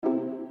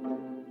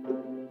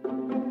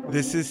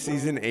This is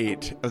Season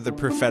 8 of the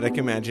Prophetic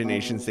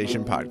Imagination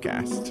Station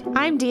podcast.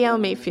 I'm DL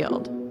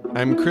Mayfield.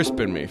 I'm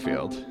Crispin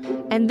Mayfield.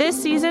 And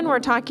this season we're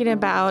talking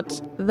about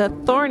the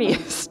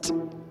thorniest,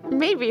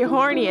 maybe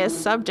horniest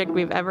subject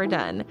we've ever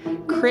done,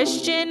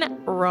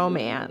 Christian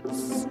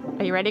romance.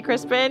 Are you ready,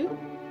 Crispin?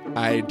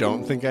 I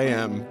don't think I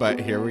am, but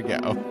here we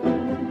go.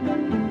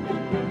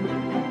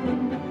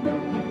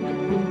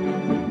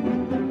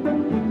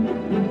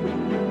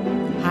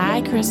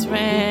 Hi,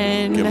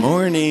 Crispin. Good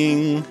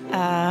morning.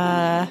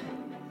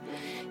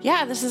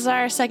 Yeah, this is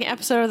our second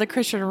episode of the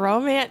Christian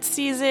romance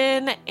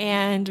season,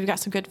 and we got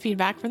some good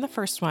feedback from the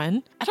first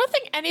one. I don't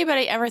think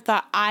anybody ever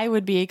thought I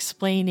would be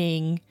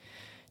explaining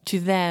to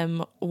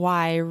them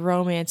why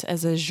romance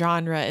as a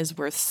genre is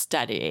worth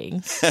studying.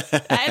 And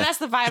that's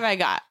the vibe I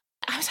got.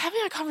 I was having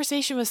a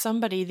conversation with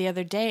somebody the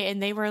other day,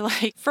 and they were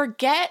like,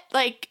 forget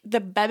like the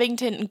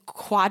Bebington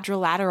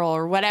quadrilateral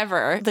or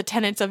whatever, the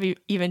tenets of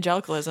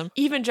evangelicalism.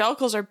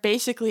 Evangelicals are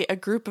basically a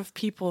group of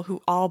people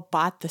who all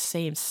bought the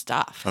same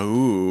stuff.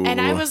 Oh.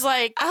 And I was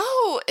like,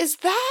 oh, is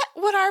that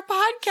what our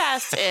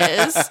podcast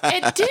is?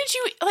 And didn't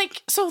you,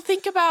 so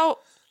think about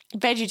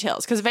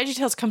VeggieTales, because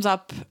VeggieTales comes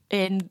up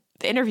in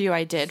the interview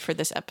I did for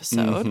this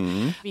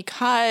episode,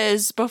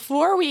 because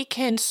before we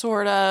can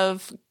sort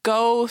of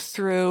go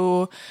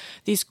through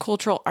these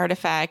cultural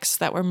artifacts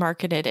that were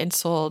marketed and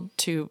sold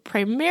to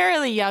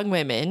primarily young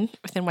women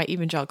within white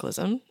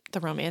evangelicalism,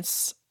 the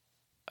romance,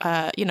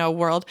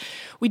 world,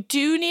 we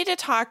do need to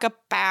talk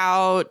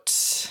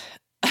about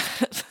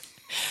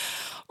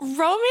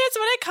romance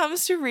when it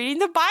comes to reading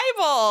the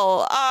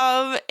Bible,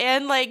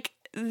 and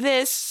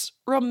this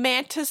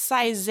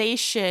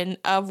romanticization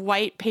of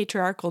white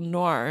patriarchal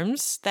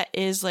norms that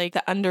is like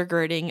the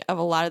undergirding of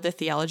a lot of the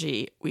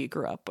theology we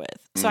grew up with.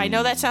 So I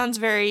know that sounds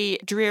very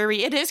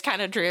dreary. It is kind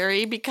of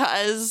dreary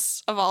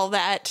because of all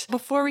that.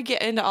 Before we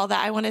get into all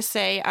that, I want to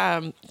say,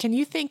 can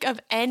you think of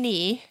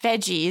any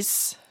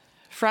veggies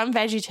from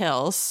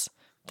VeggieTales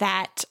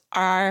that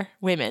are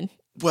women?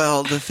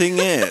 Well, the thing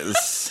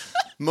is,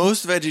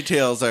 most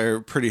VeggieTales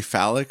are pretty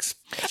phallic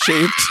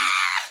shaped.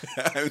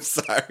 I'm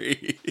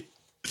sorry.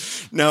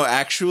 No,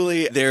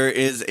 actually, there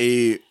is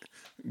a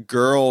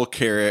girl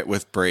carrot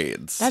with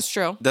braids. That's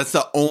true. But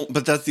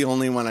that's the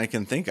only one I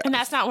can think of. And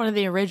that's not one of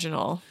the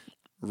original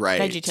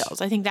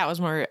VeggieTales. I think that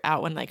was more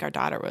out when our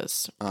daughter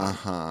was.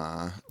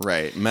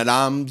 Right.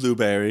 Madame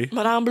Blueberry.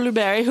 Madame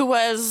Blueberry, who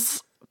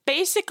was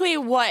basically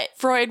what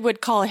Freud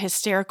would call a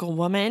hysterical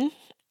woman.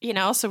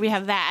 So we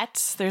have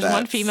that. There's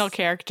one female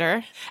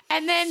character.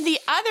 And then the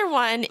other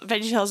one,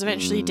 VeggieTales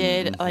eventually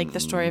did, the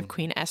story of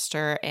Queen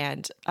Esther,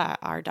 and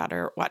our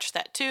daughter watched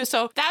that too.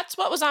 So that's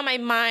what was on my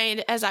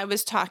mind as I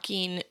was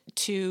talking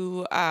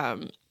to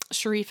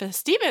Sharifa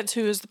Stevens,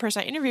 who is the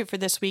person I interviewed for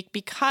this week,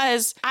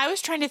 because I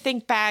was trying to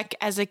think back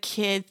as a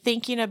kid,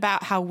 thinking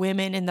about how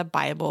women in the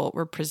Bible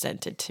were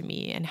presented to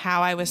me and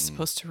how I was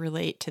supposed to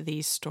relate to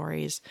these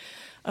stories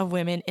of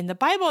women in the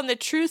Bible. And the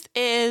truth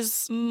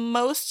is,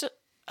 most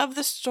of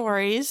the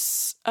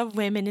stories of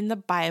women in the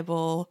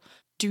Bible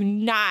do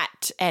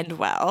not end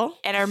well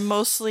and are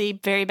mostly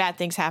very bad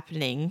things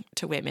happening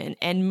to women.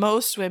 And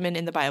most women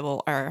in the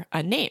Bible are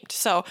unnamed.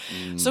 So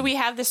we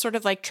have this sort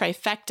of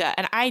trifecta.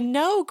 And I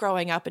know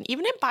growing up, and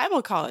even in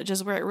Bible college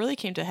is where it really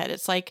came to head.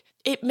 It's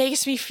it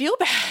makes me feel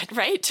bad,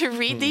 right? To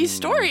read these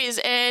stories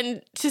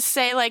and to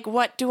say,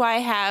 what do I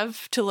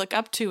have to look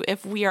up to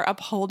if we are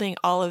upholding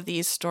all of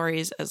these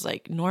stories as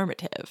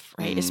normative,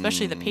 right?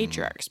 Especially the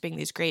patriarchs being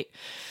these great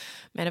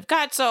men of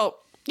God. So,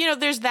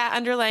 there's that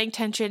underlying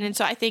tension. And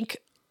so I think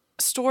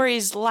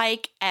stories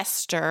like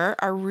Esther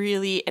are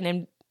really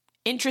an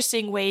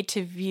interesting way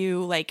to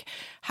view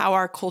how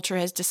our culture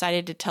has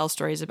decided to tell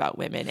stories about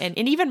women and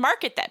even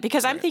market that,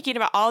 because I'm thinking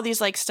about all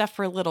these stuff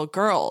for little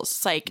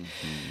girls,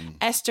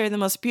 Esther, the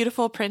most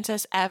beautiful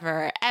princess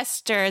ever,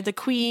 Esther, the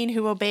queen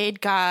who obeyed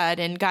God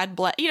and God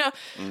bless,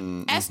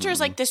 Esther's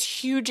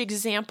this huge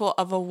example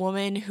of a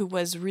woman who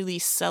was really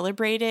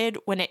celebrated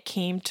when it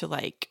came to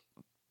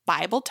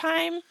Bible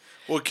time.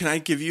 Well, can I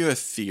give you a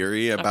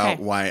theory about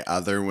why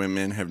other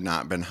women have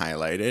not been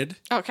highlighted?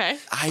 Okay.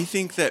 I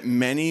think that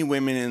many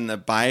women in the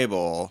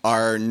Bible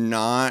are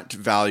not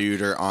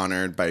valued or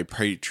honored by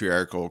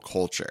patriarchal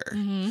culture,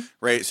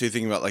 right? So you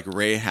think about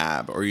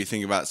Rahab, or you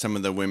think about some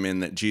of the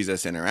women that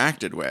Jesus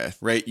interacted with,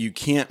 right? You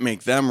can't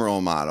make them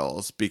role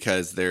models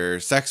because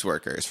they're sex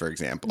workers, for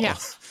example. Yeah.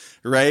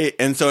 Right.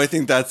 And so I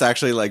think that's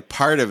actually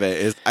part of it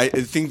is I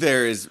think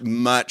there is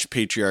much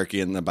patriarchy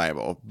in the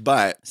Bible,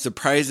 but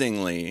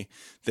surprisingly,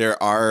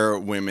 there are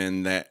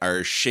women that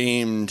are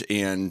shamed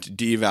and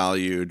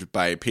devalued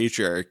by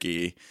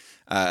patriarchy,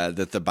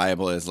 that the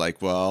Bible is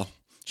well,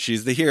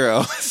 she's the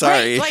hero.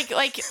 Sorry. Right.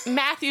 Like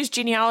Matthew's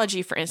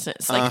genealogy, for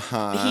instance,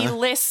 he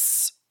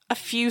lists a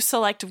few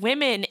select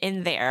women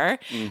in there,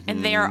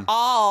 and they are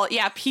all,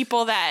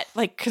 people that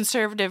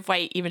conservative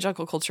white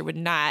evangelical culture would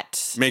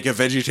not make a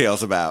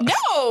VeggieTales about.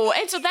 No.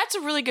 And so that's a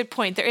really good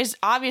point. There is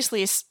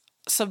obviously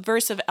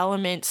subversive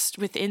elements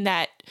within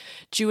that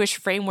Jewish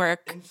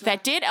framework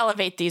that did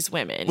elevate these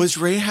women. Was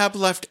Rahab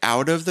left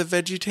out of the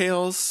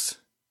VeggieTales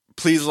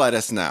please let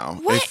us know.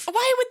 Why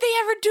would they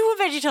ever do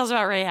a VeggieTales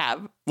about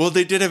Rahab? Well,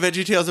 they did a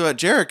VeggieTales about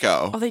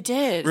Jericho. Oh, they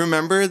did.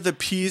 Remember the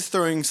peas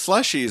throwing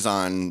slushies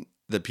on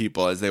the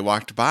people as they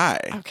walked by?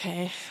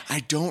 Okay. I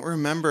don't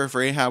remember if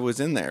Rahab was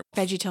in there.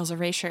 VeggieTales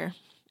erasure.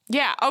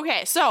 Yeah,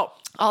 okay. So,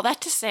 all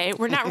that to say,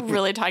 we're not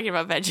really talking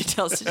about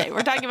VeggieTales today.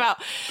 We're talking about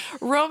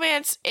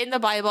romance in the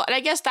Bible. And I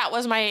guess that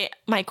was my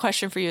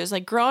question for you is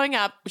like growing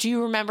up, do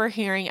you remember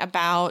hearing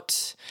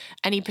about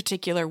any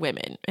particular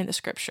women in the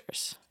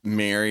scriptures?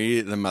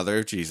 Mary, the mother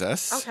of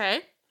Jesus. Okay.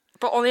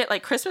 But only at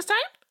like Christmas time?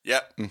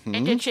 Yep. Mm-hmm.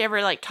 And did she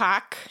ever like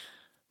talk?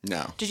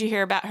 No. Did you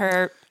hear about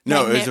her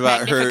No, it was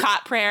about her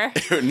Magnificat prayer?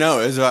 No,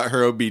 it was about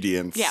her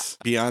obedience. Yeah.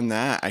 Beyond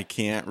that, I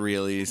can't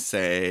really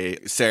say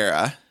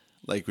Sarah.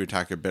 Like we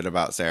talk a bit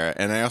about Sarah.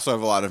 And I also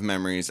have a lot of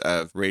memories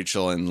of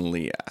Rachel and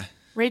Leah.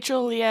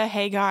 Rachel, Leah,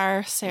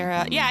 Hagar,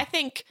 Sarah. Mm-hmm. Yeah, I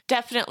think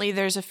definitely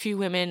there's a few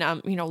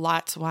women,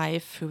 Lot's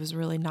wife who was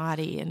really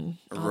naughty and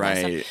all that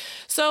stuff.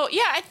 So,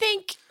 yeah, I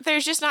think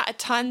there's just not a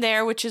ton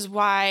there, which is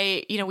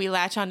why, we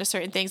latch on to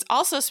certain things.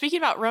 Also, speaking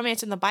about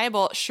romance in the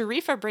Bible,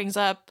 Sharifa brings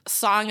up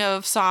Song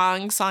of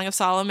Songs, Song of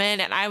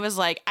Solomon, and I was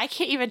like, I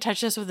can't even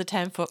touch this with a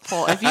 10-foot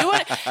pole. If you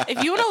want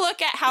to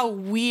look at how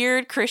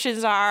weird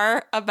Christians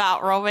are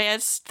about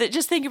romance,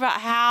 just think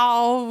about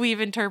how we've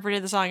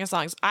interpreted the Song of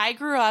Songs. I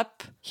grew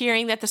up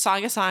hearing that the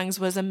Song of Songs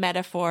was a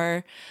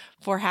metaphor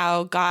for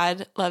how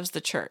God loves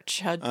the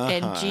church,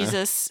 and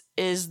Jesus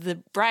is the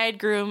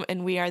bridegroom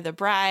and we are the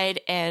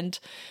bride, and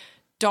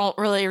don't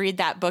really read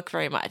that book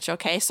very much.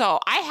 Okay, so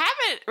I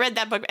haven't read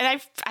that book, and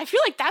I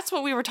feel like that's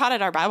what we were taught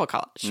at our Bible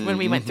college when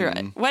we went through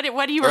it. What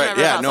do you remember?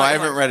 Yeah, no, I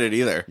haven't read it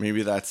either.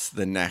 Maybe that's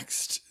the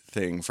next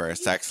thing for our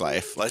sex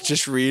life. Let's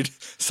just read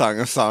Song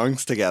of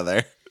Songs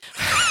together.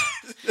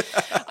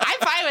 I'm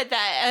fine with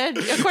that. And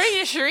according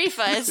to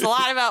Sharifa, it's a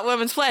lot about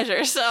women's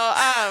pleasure. So,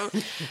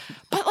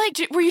 but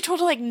like, were you told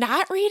to like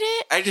not read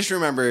it? I just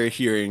remember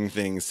hearing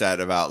things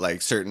said about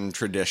like certain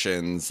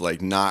traditions,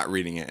 like not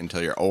reading it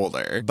until you're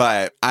older.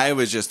 But I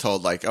was just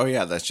told like, oh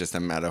yeah, that's just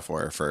a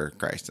metaphor for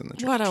Christ in the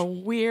church. What a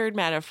weird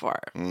metaphor.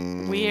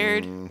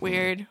 Weird.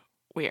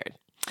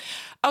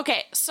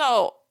 Okay,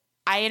 so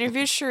I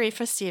interviewed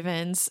Sharifa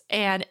Stevens,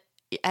 and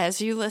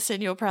as you listen,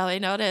 you'll probably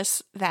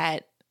notice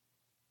that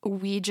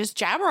we just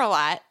jabber a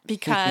lot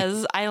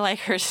because I like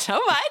her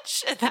so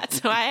much. And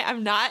that's why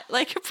I'm not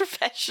like a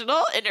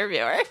professional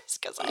interviewer. It's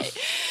because I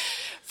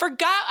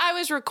forgot I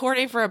was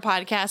recording for a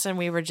podcast and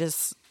we were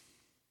just,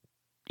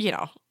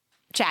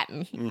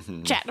 chatting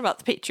about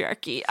the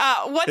patriarchy.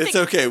 It's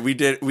okay. We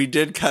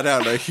did cut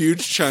out a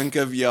huge chunk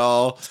of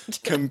y'all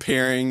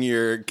comparing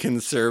your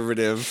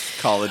conservative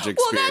college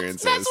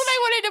experiences. Well, that's what I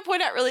wanted to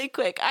point out really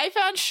quick. I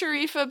found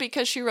Sharifa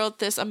because she wrote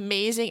this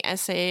amazing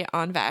essay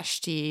on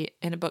Vashti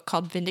in a book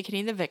called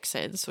Vindicating the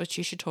Vixens, which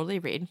you should totally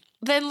read.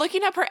 Then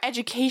looking up her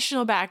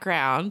educational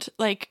background,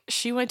 like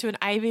she went to an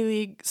Ivy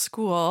League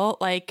school,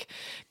 like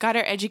got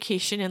her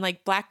education in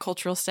like Black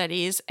cultural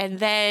studies, and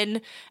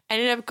then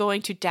ended up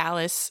going to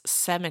Dallas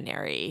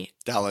Seminary.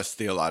 Dallas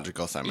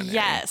Theological Seminary.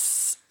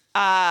 Yes.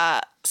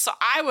 So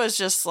I was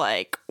just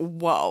like,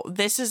 whoa,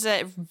 this is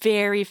a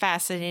very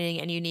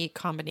fascinating and unique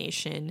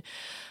combination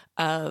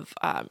of,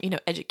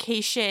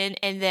 education.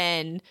 And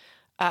then,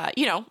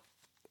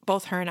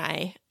 both her and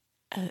I,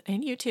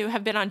 and you two,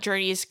 have been on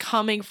journeys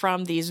coming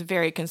from these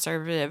very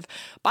conservative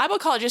Bible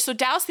colleges. So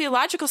Dallas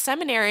Theological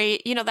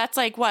Seminary, that's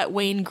like what,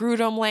 Wayne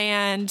Grudem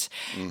land.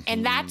 Mm-hmm.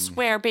 And that's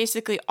where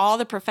basically all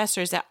the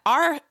professors at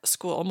our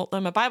school,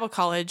 Multnomah Bible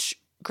College,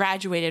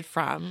 graduated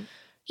from.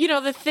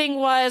 The thing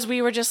was,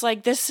 we were just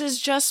like, this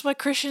is just what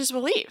Christians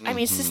believe. I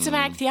mean,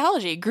 systematic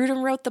theology.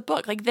 Grudem wrote the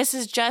book. Like, this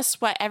is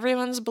just what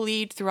everyone's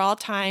believed through all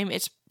time.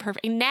 It's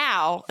perfect.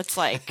 Now it's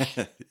like,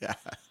 yeah.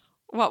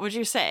 What would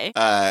you say?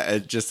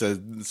 Just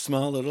a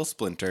small little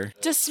splinter.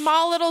 Just a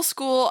small little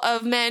school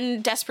of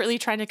men desperately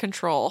trying to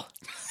control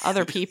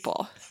other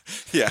people.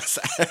 Yes.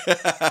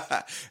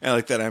 I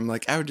like that. I'm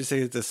like, I would just say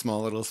it's a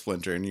small little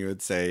splinter, and you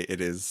would say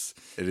it is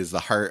the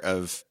heart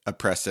of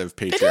oppressive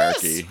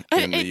patriarchy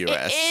in the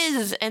U.S. It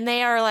is. And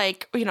they are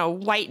like,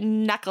 white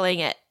knuckling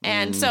it.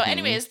 And so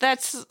anyways,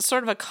 that's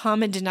sort of a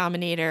common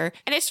denominator.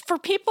 And it's for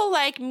people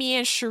like me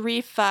and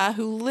Sharifa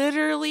who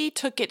literally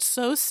took it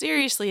so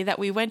seriously that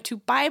we went to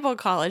Bible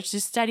college to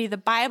study the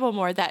Bible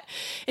more, that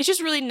it's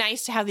just really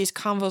nice to have these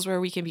convos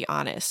where we can be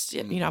honest,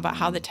 about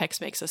how the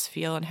text makes us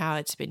feel and how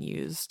it's been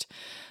used.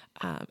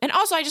 And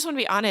also, I just want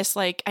to be honest,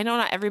 like, I know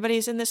not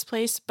everybody's in this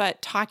place,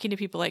 but talking to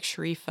people like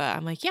Sharifa,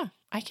 I'm like, yeah,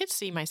 I could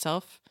see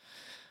myself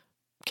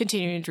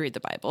continuing to read the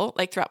Bible,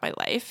 like, throughout my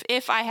life,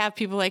 if I have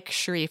people like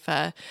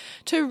Sharifa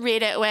to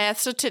read it with.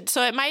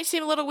 So it might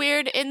seem a little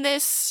weird in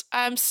this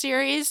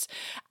series.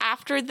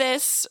 After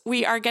this,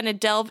 we are going to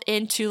delve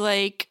into,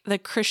 like, the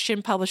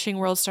Christian publishing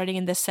world starting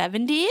in the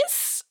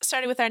 70s,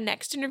 starting with our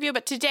next interview.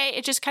 But today,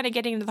 it's just kind of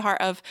getting into the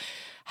heart of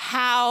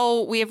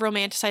how we have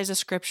romanticized the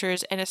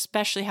scriptures, and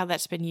especially how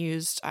that's been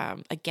used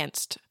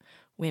against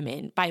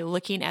women by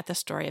looking at the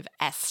story of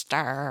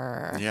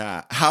Esther.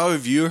 Yeah. How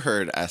have you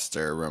heard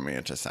Esther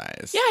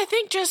romanticized? Yeah, I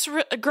think just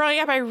growing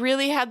up, I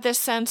really had this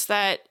sense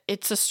that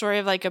it's a story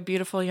of like a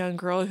beautiful young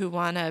girl who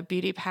won a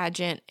beauty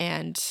pageant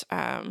and,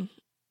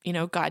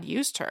 God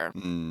used her.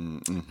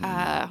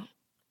 Mm-hmm.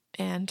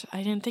 And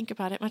I didn't think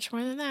about it much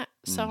more than that.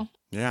 So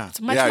yeah,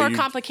 it's much more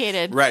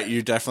complicated. Right.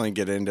 You definitely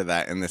get into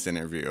that in this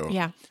interview.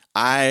 Yeah.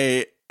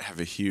 I have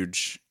a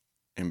huge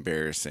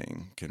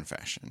embarrassing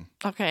confession.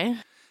 Okay.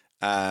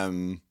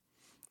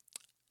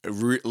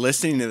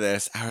 Listening to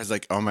this, I was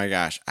like, oh my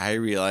gosh, I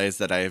realized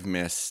that I have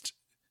missed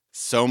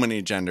so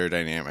many gender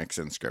dynamics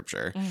in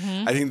scripture.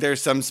 Mm-hmm. I think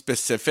there's some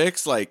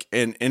specifics, like,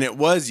 and it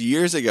was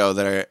years ago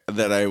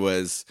that I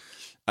was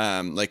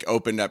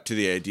opened up to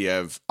the idea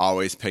of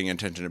always paying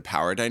attention to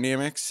power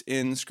dynamics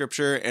in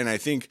scripture. And I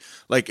think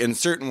like in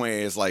certain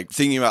ways, like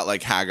thinking about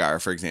like Hagar,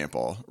 for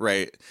example,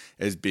 right,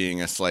 as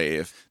being a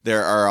slave,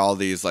 there are all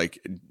these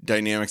like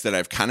dynamics that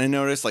I've kind of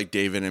noticed, like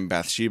David and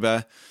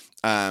Bathsheba.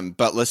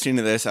 But listening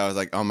to this, I was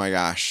like, oh my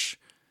gosh,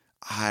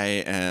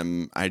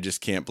 I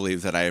just can't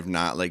believe that I have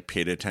not like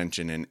paid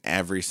attention in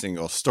every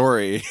single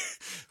story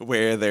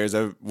where there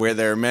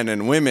are men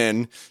and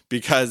women,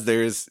 because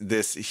there's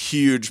this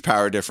huge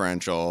power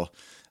differential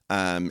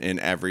in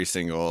every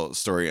single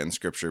story in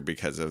scripture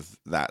because of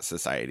that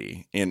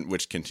society,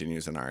 which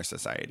continues in our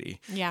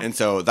society. Yeah. And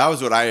so that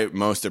was what I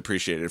most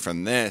appreciated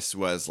from this,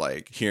 was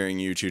like hearing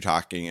you two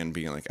talking and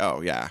being like,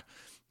 oh yeah,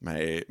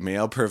 my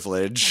male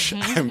privilege.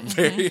 I'm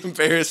very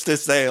embarrassed to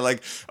say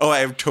like, oh,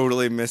 I've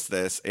totally missed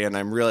this. And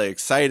I'm really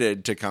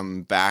excited to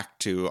come back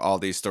to all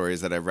these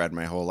stories that I've read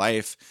my whole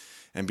life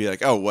and be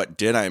like, oh, what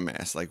did I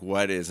miss? Like,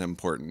 what is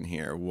important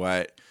here?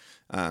 What,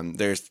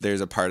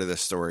 there's a part of the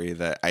story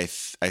that I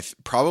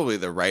probably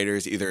the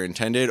writers either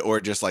intended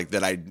or just like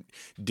that I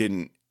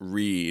didn't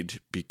read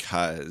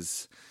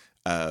because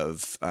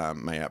of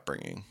my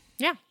upbringing.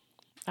 Yeah,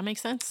 that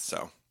makes sense.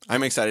 So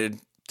I'm excited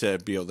to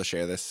be able to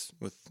share this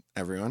with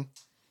everyone.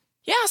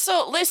 Yeah,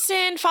 so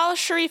listen, follow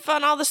Sharifa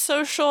on all the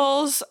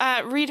socials,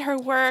 read her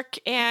work,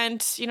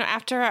 and,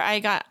 after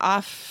I got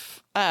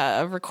off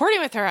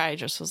recording with her, I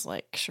just was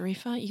like,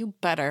 Sharifa, you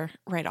better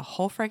write a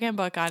whole friggin'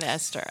 book on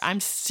Esther. I'm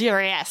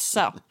serious.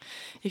 So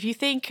if you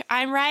think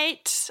I'm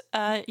right,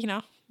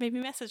 maybe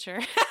message her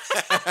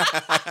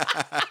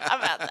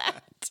about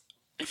that.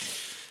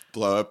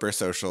 Blow up our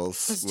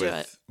socials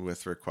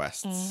with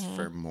requests Mm-hmm.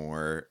 for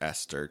more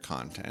Esther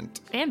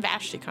content. And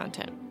Vashti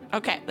content.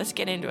 Okay, let's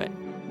get into it.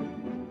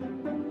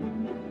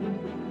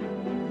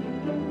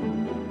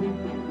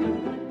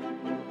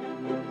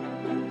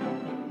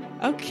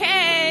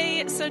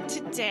 Okay, so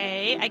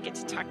today I get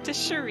to talk to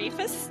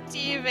Sharifa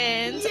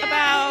Stevens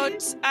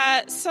about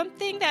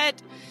something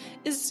that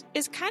is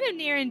kind of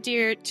near and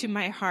dear to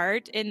my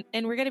heart, and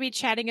we're going to be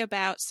chatting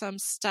about some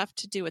stuff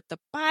to do with the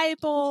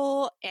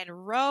Bible and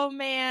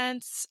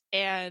romance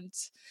and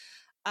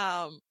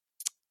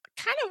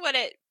kind of what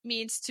it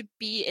means to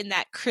be in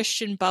that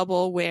Christian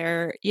bubble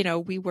where,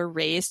 we were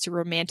raised to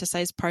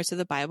romanticize parts of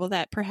the Bible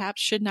that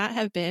perhaps should not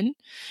have been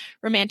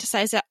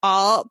romanticized at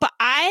all. But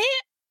I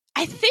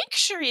think,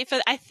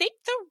 Sharifa, the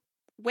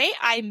way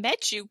I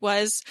met you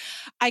was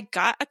I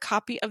got a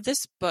copy of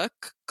this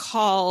book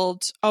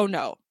called, I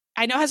know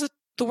it has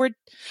the word,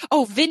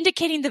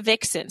 Vindicating the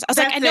Vixens. I was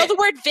like, I know the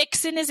word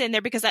vixen is in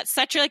there because that's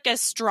such like a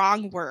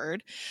strong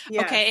word.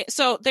 Yes. Okay,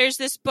 so there's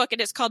this book and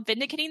it's called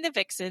Vindicating the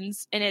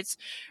Vixens, and it's,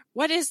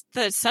 what is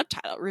the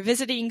subtitle?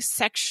 Revisiting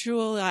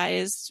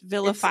sexualized,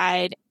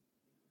 vilified,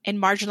 and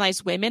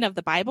marginalized women of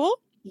the Bible?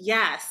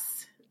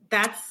 Yes,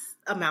 that's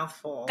a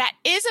mouthful. That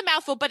is a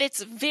mouthful, but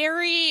it's a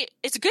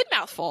good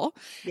mouthful.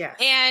 Yes.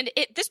 And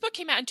this book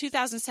came out in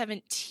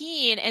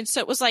 2017. And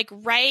so it was like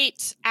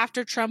right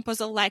after Trump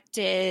was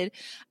elected.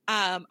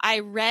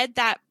 I read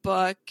that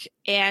book,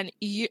 and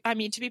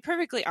to be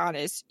perfectly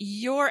honest,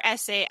 your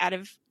essay out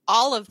of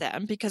all of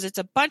them, because it's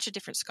a bunch of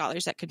different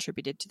scholars that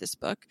contributed to this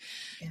book,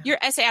 your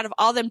essay out of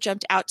all of them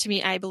jumped out to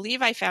me. I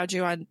believe I found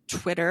you on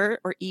Twitter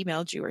or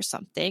emailed you or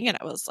something. And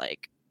I was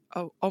like,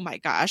 oh my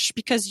gosh,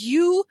 because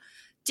you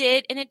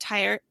did an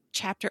entire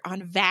chapter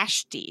on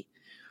Vashti.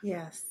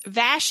 Yes.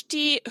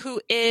 Vashti,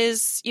 who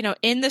is,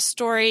 in the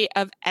story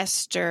of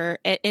Esther,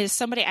 is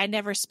somebody I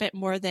never spent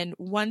more than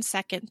 1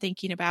 second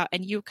thinking about,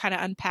 and you kind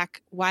of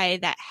unpack why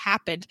that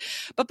happened.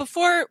 But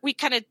before we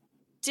kind of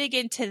dig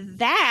into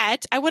that,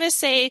 I want to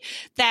say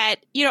that,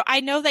 I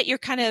know that you're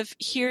kind of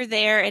here,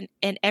 there,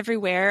 and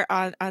everywhere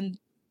on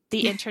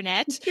the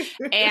internet.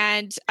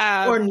 And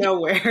or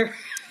nowhere.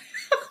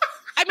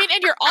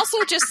 And you're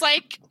also just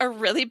like a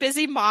really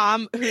busy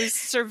mom who's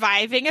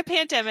surviving a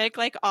pandemic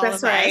like all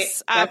of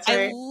us.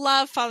 I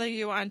love following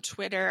you on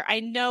Twitter. I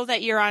know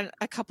that you're on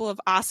a couple of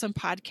awesome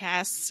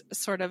podcasts,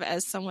 sort of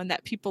as someone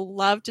that people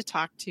love to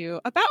talk to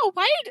about a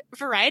wide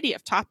variety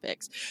of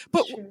topics.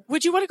 But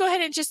would you want to go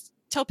ahead and just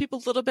tell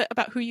people a little bit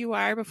about who you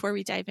are before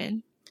we dive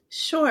in?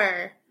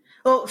 Sure.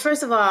 Well,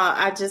 first of all,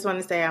 I just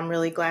want to say I'm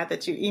really glad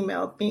that you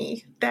emailed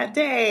me that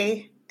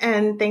day.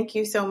 And thank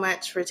you so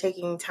much for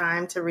taking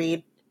time to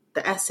read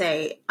the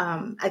essay.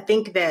 I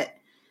think that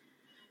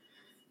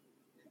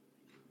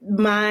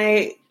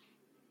my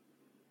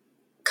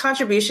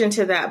contribution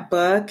to that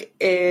book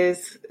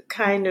is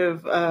kind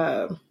of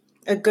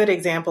a good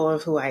example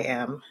of who I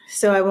am.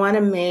 So I want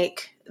to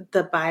make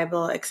the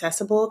Bible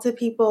accessible to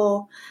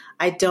people.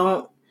 I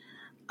don't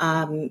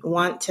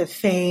want to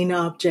feign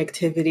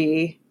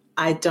objectivity.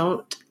 I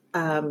don't.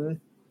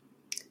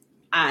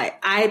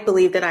 I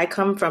believe that I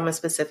come from a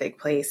specific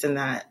place, and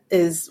that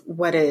is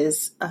what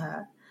is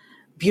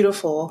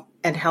beautiful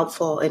and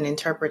helpful in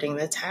interpreting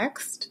the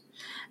text.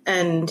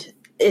 And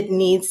it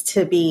needs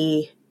to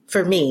be,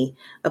 for me,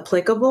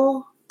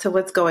 applicable to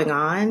what's going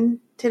on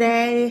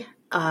today.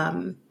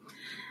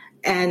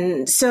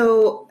 And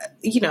so,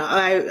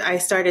 I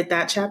started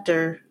that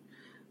chapter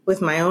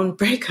with my own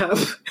breakup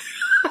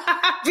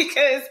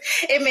because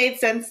it made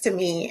sense to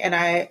me. And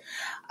I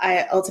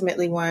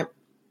ultimately want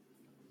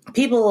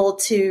people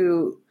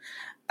to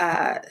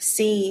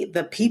see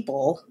the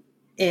people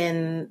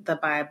in the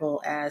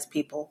Bible as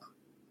people,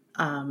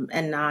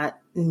 and not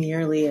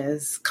merely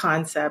as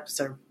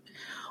concepts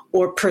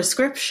or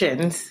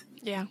prescriptions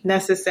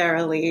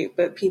necessarily,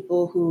 but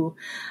people who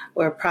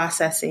were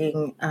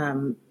processing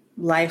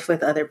life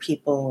with other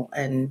people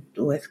and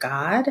with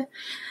God,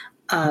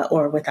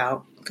 or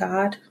without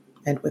God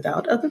and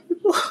without other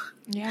people.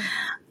 Yeah.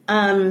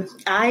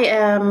 I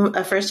am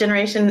a first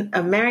generation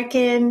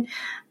American.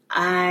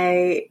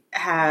 I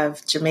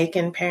have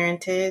Jamaican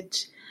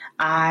parentage.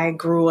 I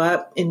grew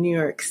up in New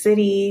York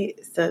City,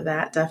 so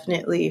that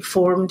definitely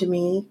formed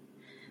me.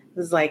 It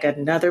was like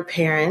another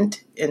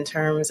parent in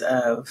terms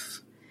of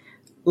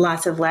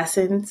lots of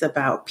lessons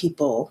about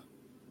people,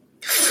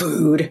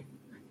 food,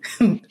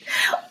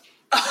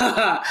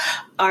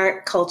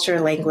 art, culture,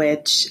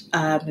 language,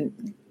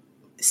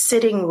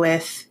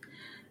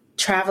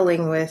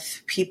 traveling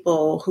with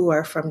people who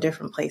are from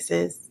different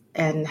places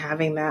and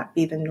having that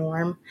be the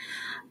norm.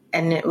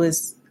 And it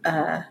was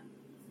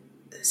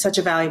such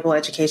a valuable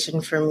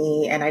education for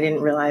me, and I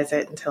didn't realize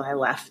it until I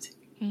left,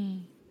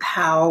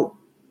 how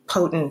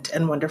potent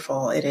and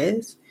wonderful it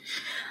is.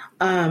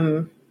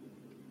 And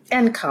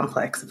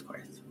complex, of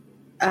course.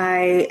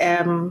 I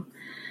am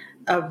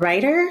a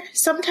writer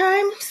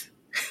sometimes.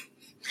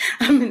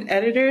 I'm an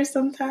editor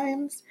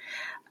sometimes.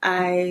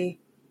 I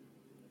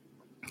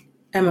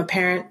am a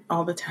parent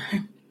all the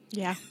time.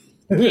 Yeah.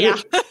 Yeah.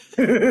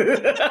 We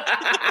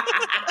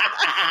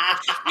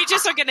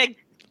just are going to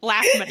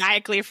laugh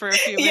maniacally for a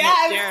few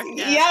minutes here.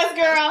 Yes,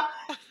 girl.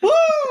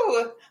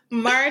 Woo!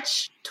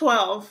 March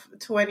 12th,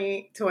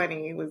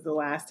 2020 was the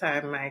last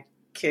time my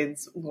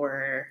kids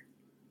were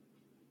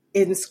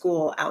in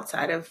school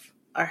outside of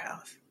our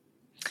house.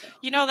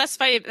 That's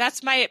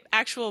my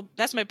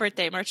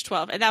birthday, March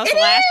 12th. And that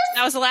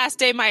was the last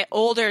day my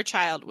older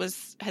child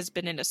has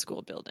been in a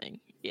school building.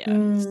 Yeah.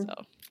 So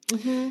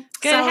good.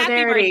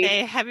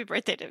 Happy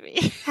birthday to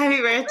me.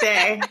 Happy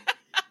birthday.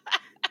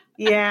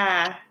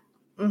 Yeah.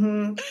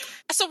 Mm-hmm.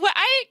 So what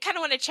I kind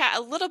of want to chat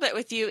a little bit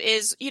with you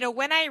is,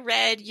 when I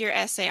read your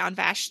essay on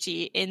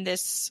Vashti in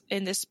this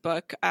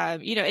book, I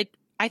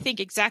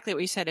think exactly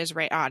what you said is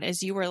right on.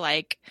 Is you were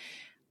like,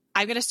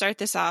 I'm going to start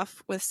this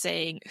off with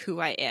saying who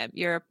I am.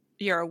 You're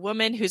a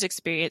woman who's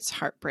experienced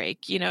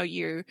heartbreak.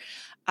 You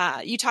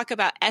talk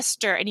about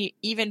Esther, and you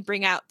even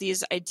bring out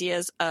these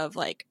ideas of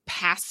like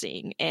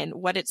passing and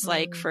what it's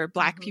like for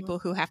Black people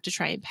who have to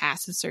try and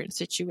pass in certain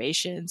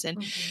situations.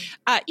 And,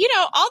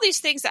 all these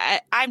things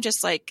that I'm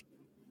just like,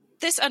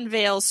 this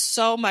unveils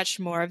so much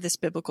more of this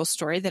biblical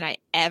story than I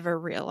ever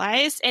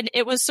realized. And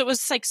it was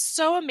like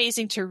so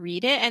amazing to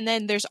read it. And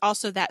then there's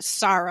also that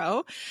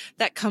sorrow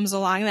that comes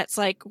along. That's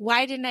like,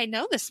 why didn't I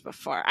know this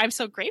before? I'm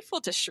so grateful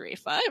to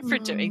Sharifa for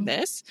doing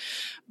this.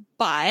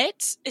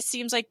 But it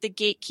seems like the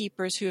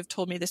gatekeepers who have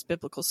told me this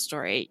biblical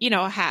story,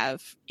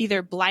 have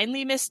either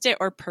blindly missed it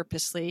or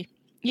purposely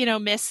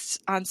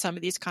missed on some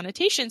of these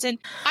connotations. And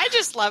I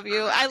just love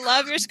you. I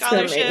love your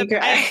scholarship.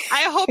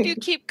 I hope you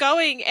keep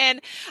going.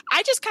 And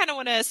I just kind of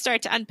want to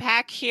start to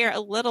unpack here a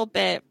little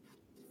bit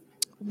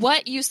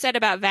what you said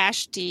about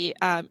Vashti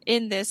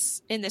in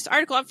this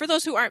article. And for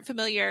those who aren't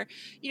familiar,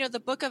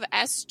 the book of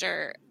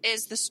Esther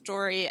is the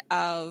story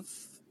of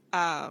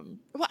I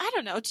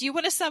don't know. Do you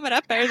want to sum it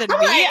up better than me?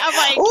 I'm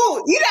like,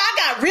 oh,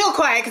 I got real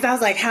quiet because I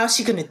was like, how's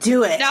she going to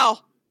do it? No,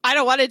 I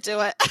don't want to do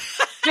it.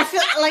 I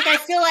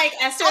feel like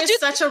Esther is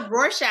such a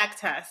Rorschach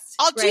test.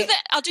 I'll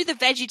do the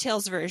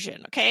VeggieTales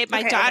version. Okay.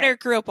 My daughter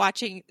grew up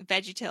watching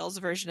VeggieTales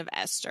version of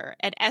Esther,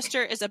 and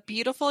Esther is a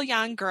beautiful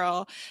young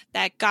girl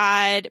that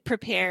God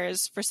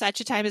prepares for such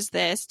a time as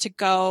this to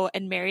go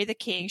and marry the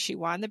king. She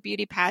won the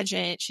beauty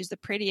pageant. She's the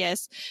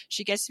prettiest.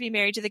 She gets to be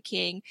married to the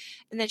king.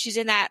 And then she's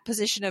in that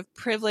position of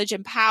privilege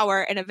and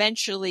power. And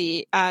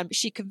eventually,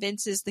 she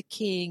convinces the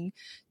king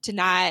to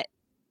not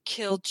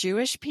kill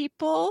Jewish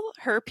people,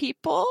 her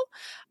people.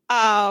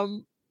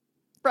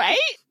 Right?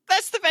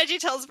 That's the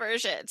VeggieTales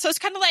version. So it's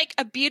kind of like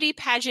a beauty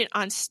pageant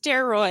on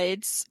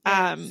steroids.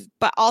 Yes.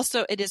 But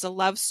also it is a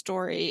love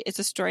story. It's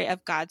a story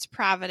of God's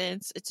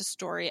providence. It's a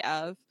story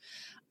of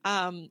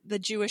the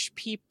Jewish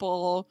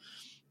people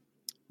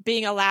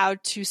being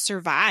allowed to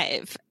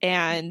survive.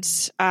 And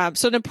so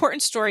an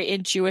important story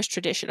in Jewish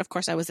tradition, of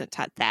course, I wasn't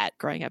taught that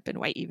growing up in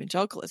white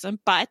evangelicalism,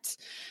 but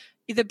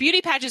the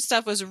beauty pageant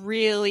stuff was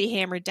really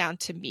hammered down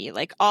to me,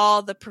 like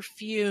all the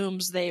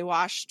perfumes they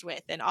washed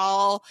with and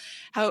all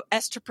how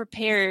Esther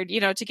prepared,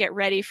 to get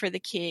ready for the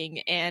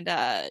king. And,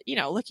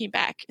 looking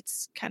back,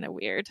 it's kind of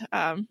weird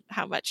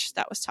how much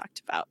that was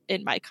talked about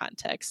in my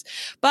context.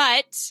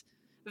 But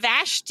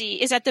Vashti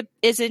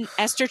is in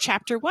Esther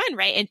chapter 1,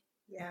 right? And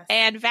Yes.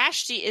 And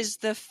Vashti is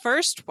the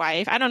first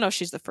wife. I don't know if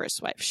she's the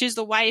first wife. She's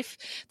the wife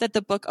that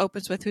the book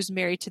opens with, who's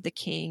married to the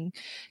King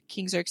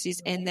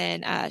Xerxes. And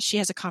then she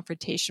has a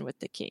confrontation with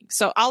the king.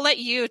 So I'll let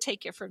you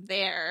take it from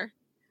there.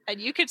 And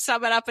you can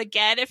sum it up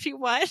again if you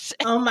want.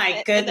 Oh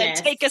my goodness. And then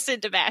take us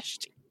into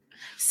Vashti.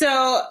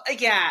 So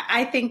yeah,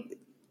 I think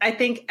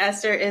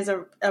Esther is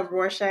a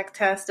Rorschach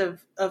test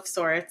of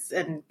sorts,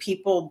 and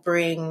people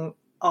bring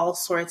all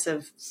sorts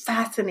of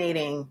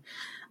fascinating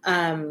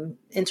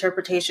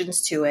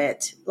interpretations to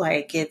it.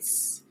 Like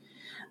it's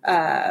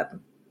a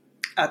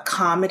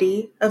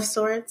comedy of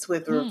sorts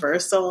with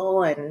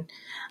reversal and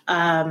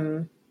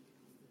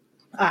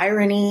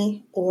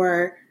irony,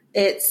 or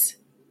it's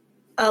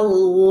a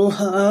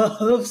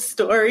love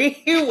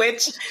story,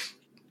 which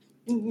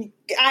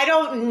I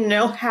don't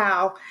know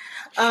how.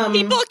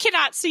 People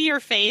cannot see your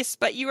face,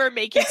 but you are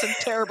making some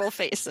terrible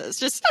faces.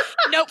 Just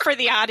note for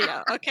the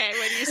audio, okay,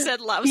 when you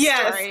said love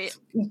story.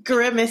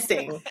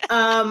 Grimacing.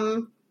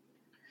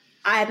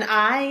 And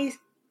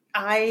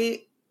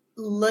I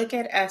look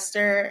at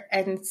Esther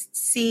and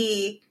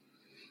see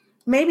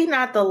maybe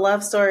not the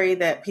love story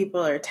that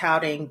people are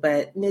touting,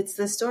 but it's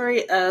the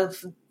story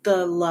of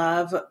the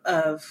love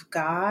of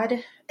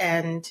God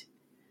and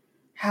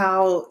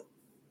how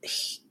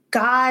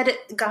God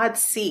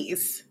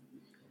sees.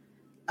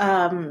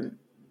 God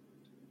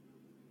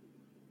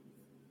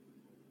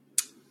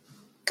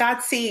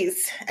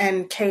sees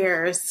and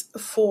cares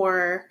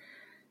for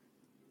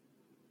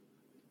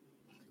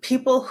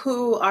people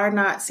who are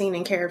not seen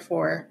and cared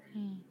for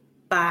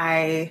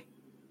by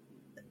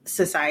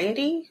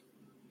society.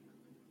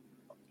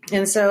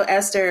 And so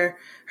Esther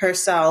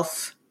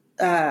herself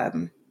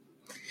has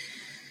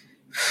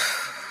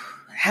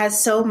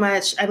so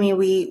much. I mean,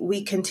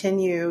 we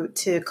continue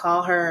to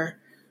call her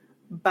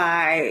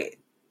by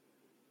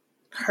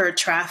her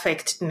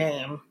trafficked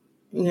name.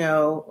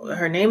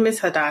 Her name is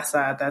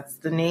Hadassah. That's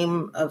the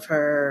name of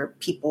her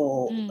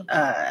people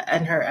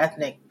and her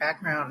ethnic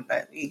background.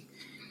 But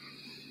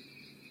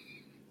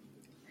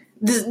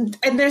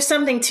and there's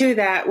something to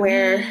that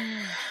where,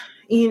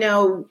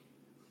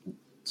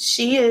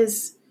 she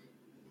is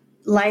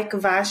like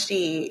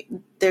Vashti.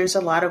 There's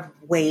a lot of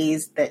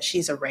ways that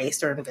she's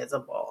erased or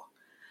invisible.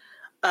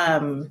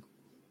 And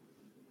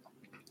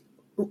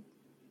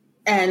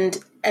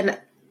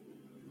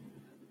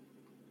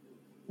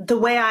the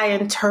way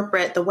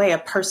a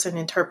person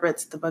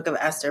interprets the book of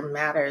Esther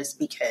matters,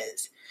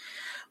 because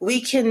we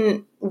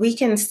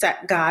can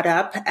set God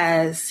up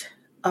as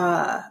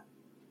a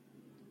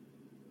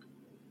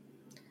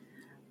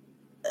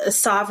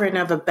sovereign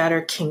of a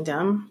better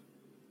kingdom,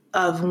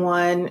 of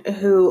one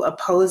who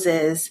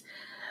opposes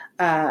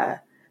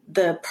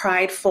the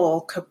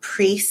prideful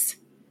caprice,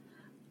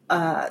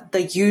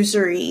 the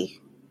usury,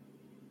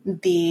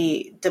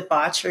 the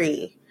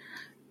debauchery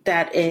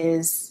that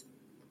is,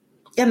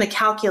 and the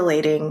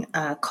calculating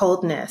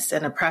coldness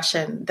and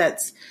oppression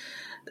that's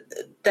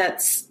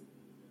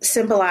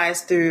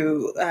symbolized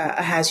through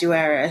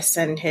Ahasuerus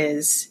and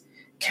his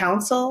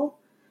council.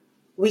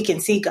 We can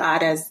see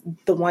God as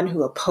the one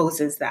who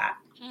opposes that.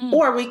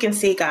 Or we can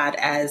see God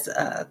as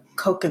a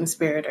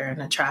co-conspirator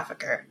and a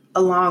trafficker,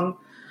 along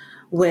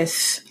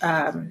with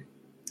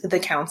the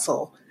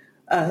council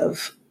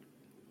of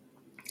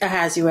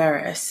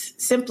Ahasuerus,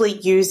 simply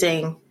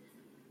using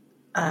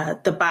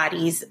the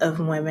bodies of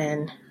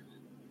women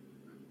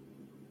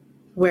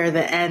where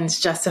the ends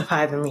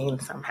justify the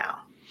means somehow.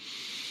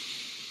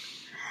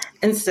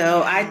 And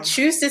so I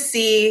choose to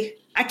see,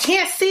 I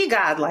can't see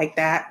God like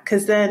that,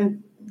 because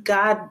then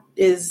God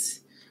is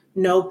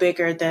no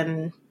bigger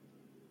than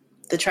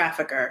the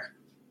trafficker,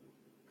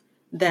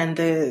 than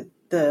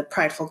the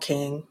prideful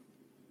king,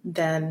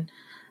 than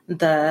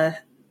the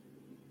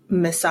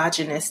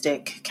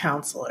misogynistic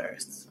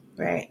counselors,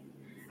 right?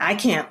 I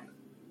cannot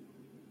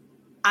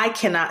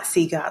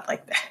see God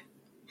like that.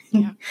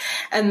 Yeah.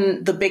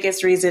 And the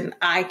biggest reason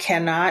I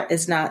cannot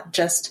is not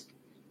just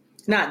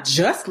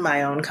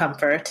my own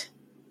comfort,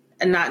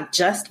 and not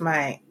just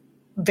my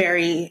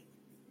very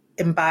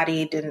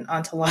embodied and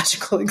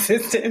ontological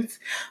existence,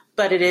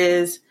 but it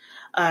is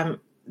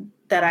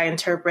that I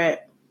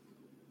interpret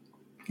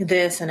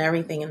this and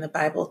everything in the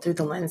Bible through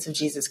the lens of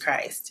Jesus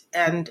Christ.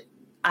 And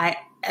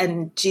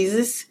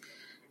Jesus,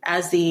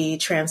 as the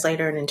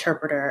translator and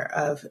interpreter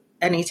of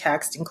any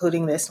text,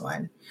 including this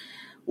one,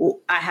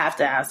 I have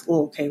to ask,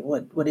 well, okay,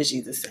 what is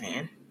Jesus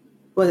saying?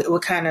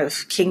 What kind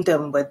of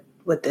kingdom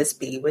would this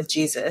be with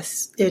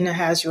Jesus in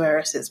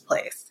Ahasuerus'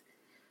 place?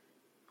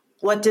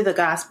 What do the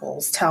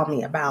Gospels tell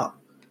me about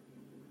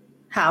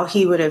how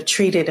he would have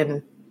treated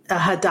a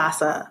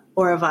Hadassah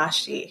or a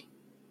Vashti.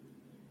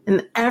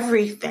 And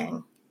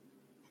everything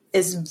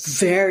is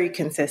very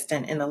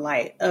consistent in the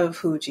light of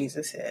who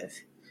Jesus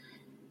is.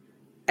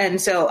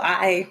 And so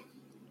I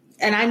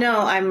know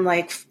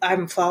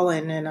I'm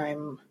fallen and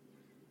I'm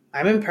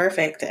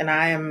imperfect, and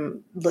I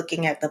am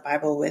looking at the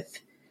Bible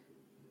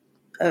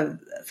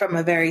from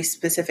a very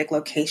specific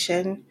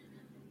location.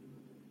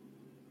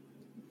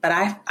 But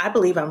I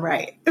believe I'm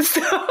right.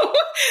 So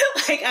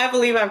I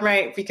believe I'm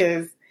right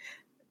because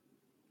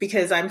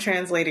I'm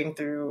translating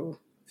through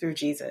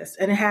Jesus,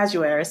 and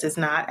Ahasuerus is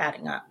not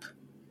adding up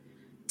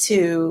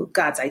to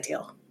God's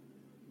ideal.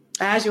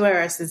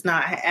 Ahasuerus is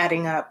not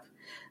adding up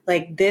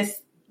like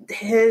this,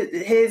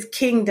 his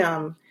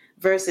kingdom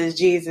versus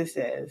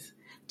Jesus's.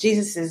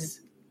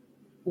 Jesus's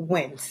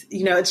wins.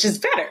 It's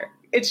just better.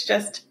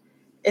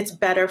 It's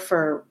better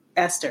for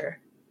Esther.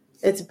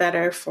 It's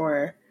better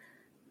for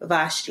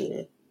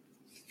Vashti.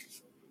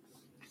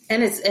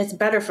 And it's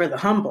better for the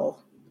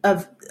humble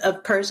of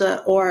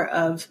Persia or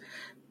of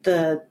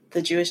the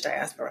Jewish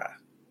diaspora.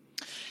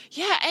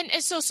 Yeah,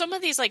 and so some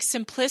of these like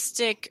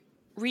simplistic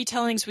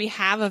retellings we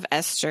have of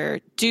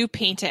Esther do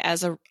paint it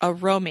as a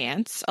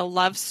romance, a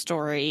love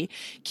story.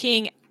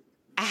 King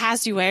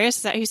Ahasuerus,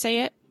 is that how you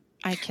say it?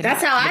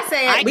 That's how I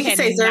say it. We can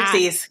say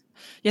Xerxes.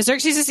 Yeah,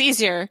 Xerxes is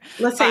easier.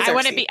 Let's say Xerxes. I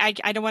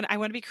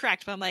want to be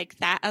correct, but I'm like,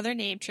 that other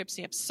name trips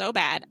me up so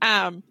bad.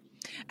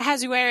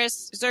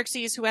 Ahasuerus,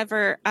 Xerxes,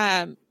 whoever,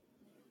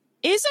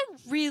 is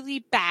a really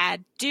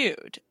bad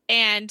dude.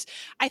 And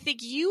I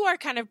think you are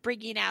kind of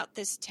bringing out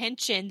this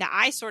tension that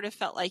I sort of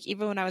felt like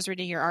even when I was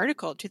reading your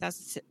article in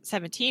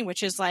 2017,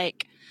 which is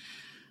like,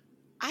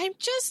 I'm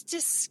just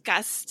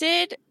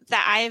disgusted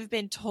that I have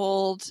been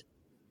told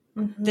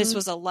this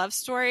was a love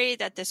story,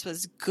 that this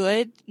was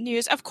good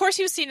news. Of course,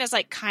 he was seen as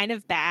like kind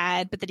of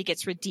bad, but that he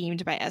gets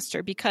redeemed by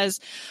Esther, because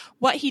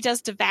what he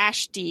does to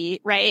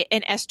Vashti, right,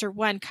 in Esther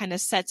 1 kind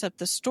of sets up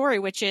the story,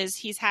 which is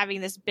he's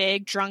having this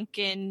big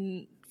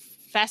drunken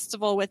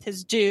festival with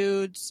his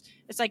dudes.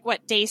 It's like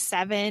day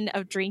 7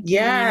 of drinking.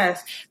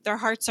 Yes. Their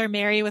hearts are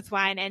merry with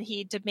wine, and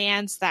he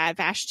demands that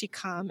Vashti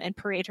come and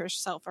parade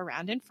herself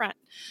around in front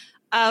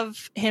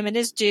of him and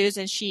his dudes,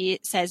 and she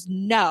says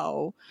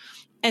no.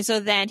 And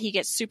so then he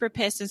gets super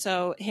pissed, and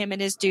so him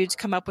and his dudes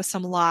come up with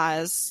some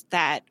laws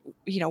that,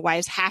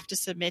 wives have to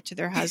submit to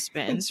their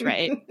husbands,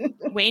 right?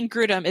 Wayne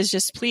Grudem is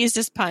just pleased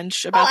as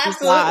punch about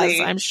these laws,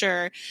 I'm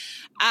sure.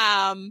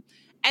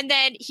 And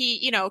then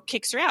he,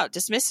 kicks her out,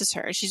 dismisses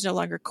her. She's no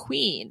longer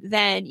queen.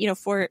 Then,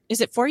 4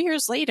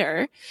 years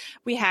later,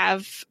 we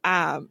have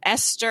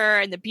Esther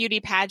and the beauty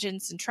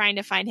pageants and trying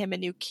to find him a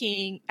new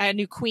king, a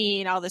new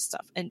queen, all this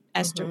stuff. And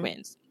Esther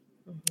wins.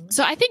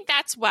 So I think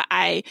that's what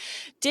I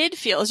did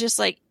feel, is just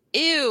like,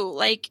 ew,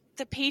 like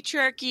the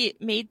patriarchy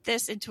made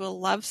this into a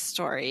love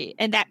story,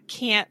 and that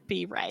can't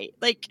be right.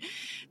 Like,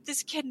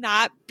 this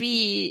cannot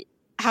be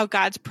how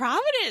God's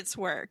providence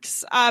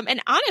works.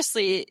 And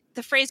honestly,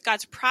 the phrase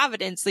God's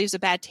providence leaves a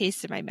bad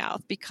taste in my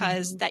mouth,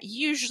 because that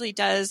usually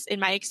does, in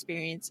my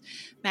experience,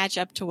 match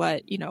up to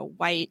what,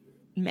 white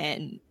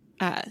men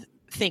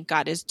think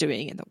God is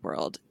doing in the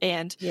world.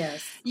 And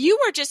you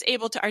were just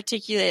able to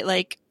articulate,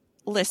 like,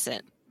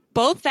 listen,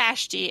 both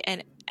Vashti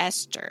and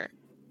Esther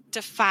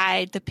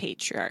defied the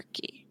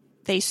patriarchy.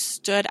 They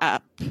stood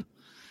up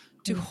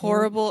to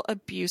horrible,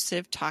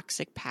 abusive,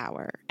 toxic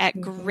power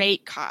at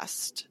great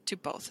cost to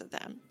both of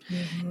them.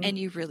 And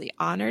you really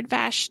honored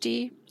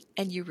Vashti,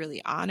 and you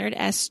really honored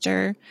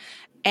Esther.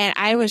 And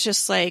I was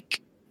just like,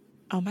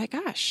 oh my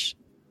gosh,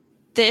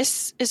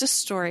 this is a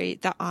story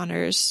that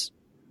honors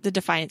the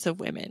defiance of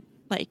women.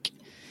 Like,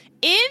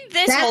 in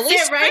this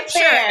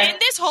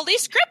holy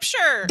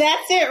scripture.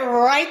 That's it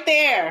right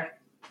there.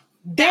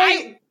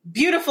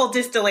 Beautiful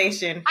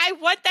distillation. I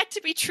want that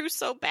to be true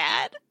so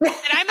bad. And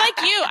I'm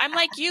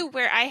like you,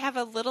 where I have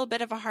a little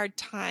bit of a hard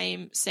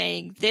time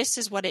saying this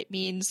is what it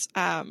means.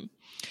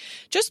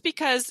 Just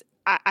because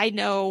I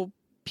know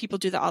people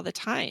do that all the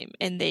time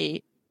and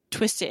they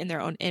twist it in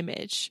their own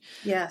image.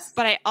 Yes.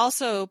 But I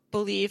also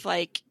believe,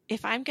 like,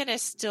 if I'm going to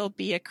still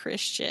be a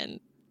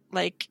Christian,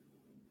 like,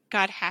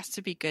 God has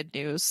to be good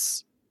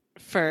news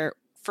for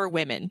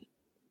women.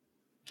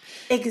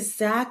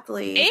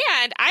 Exactly.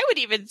 And I would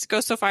even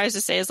go so far as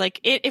to say, is like,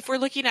 if we're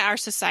looking at our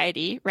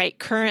society, right,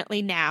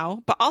 currently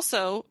now, but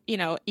also,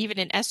 even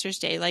in Esther's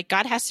day, like,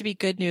 God has to be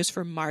good news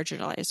for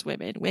marginalized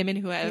women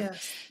who have,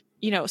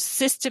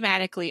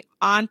 systematically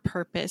on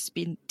purpose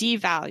been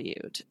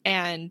devalued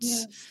and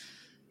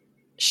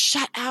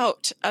shut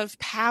out of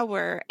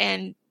power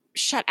and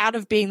shut out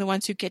of being the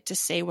ones who get to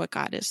say what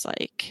God is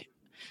like.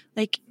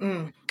 Like,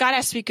 God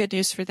has to be good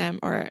news for them,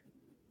 or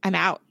I'm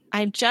out.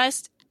 I'm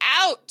just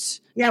out.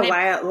 Yeah.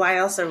 Why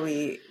else are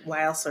we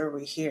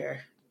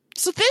here?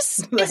 So this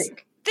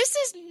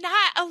is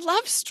not a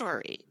love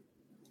story.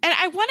 And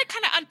I want to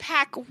kind of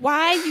unpack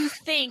why you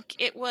think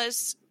it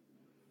was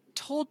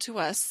told to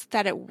us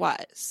that it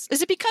was.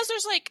 Is it because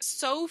there's like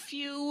so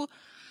few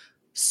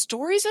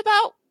stories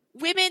about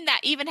women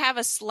that even have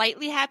a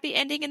slightly happy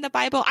ending in the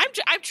Bible?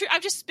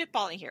 I'm just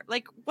spitballing here.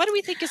 Like, what do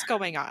we think is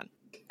going on?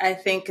 I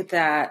think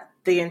that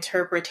the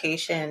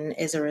interpretation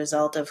is a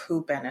result of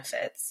who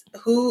benefits,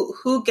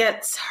 who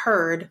gets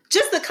heard.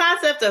 Just the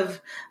concept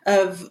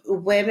of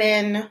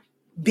women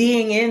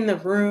being in the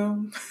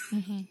room,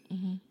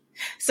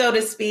 so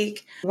to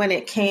speak, when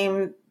it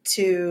came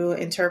to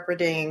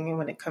interpreting,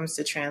 when it comes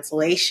to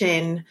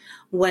translation,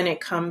 when it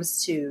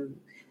comes to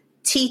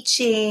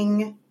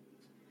teaching.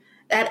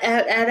 At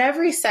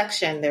every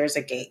section, there's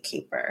a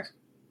gatekeeper.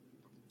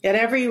 At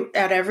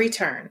every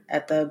turn,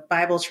 at the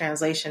Bible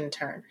translation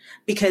turn,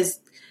 because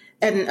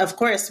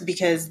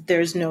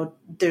there's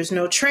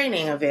no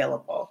training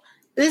available.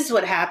 This is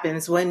what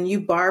happens when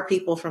you bar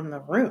people from the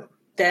room.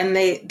 Then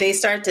they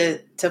start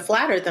to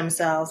flatter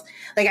themselves.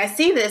 Like, I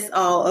see this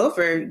all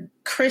over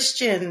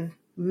Christian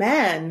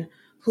men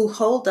who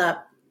hold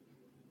up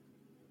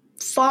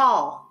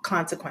fall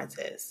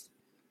consequences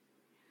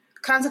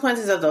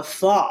of the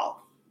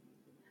fall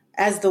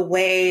as the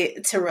way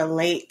to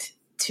relate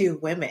to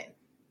women.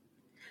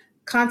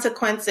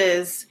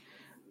 Consequences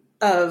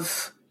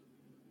of,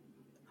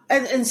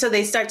 and so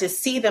they start to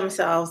see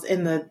themselves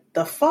in the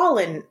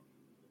fallenness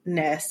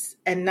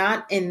and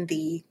not in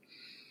the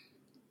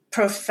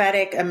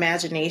prophetic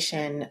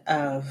imagination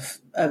of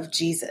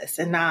Jesus,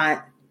 and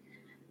not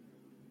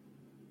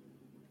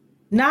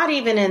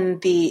even in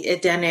the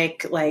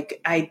Edenic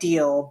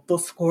ideal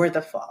before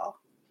the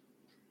fall.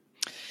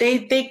 They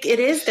think it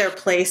is their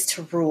place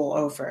to rule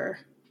over,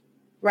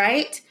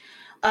 right?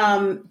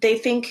 They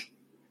think,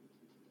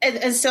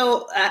 and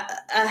so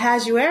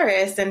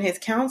Ahasuerus and his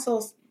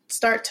councils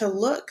start to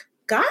look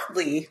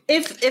godly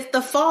if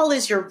the fall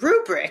is your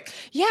rubric.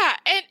 Yeah,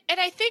 and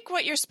I think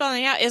what you're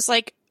spelling out is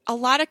a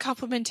lot of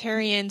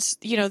complementarians,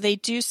 they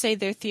do say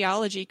their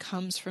theology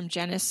comes from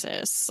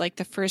Genesis, like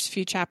the first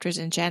few chapters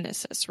in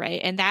Genesis,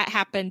 right? And that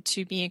happened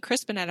to me and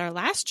Crispin at our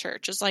last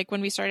church. It's like when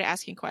we started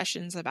asking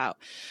questions about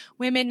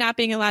women not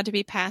being allowed to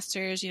be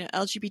pastors,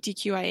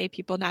 LGBTQIA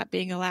people not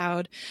being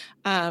allowed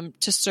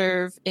to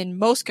serve in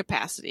most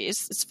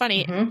capacities. It's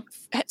funny. Mm-hmm.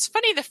 It's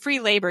funny the free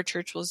labor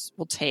church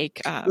will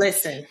take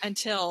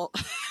until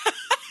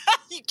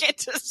you get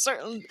to a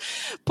certain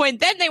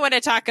point. Then they want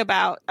to talk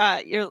about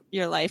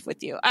your life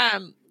with you.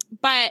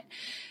 But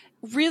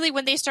really,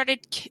 when they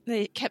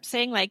kept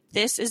saying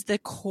this is the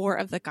core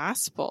of the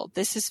gospel.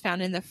 This is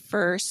found in the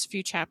first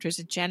few chapters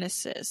of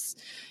Genesis.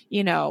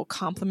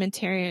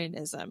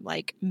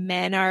 Complementarianism,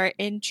 men are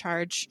in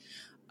charge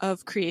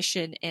of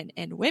creation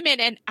and women.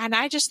 And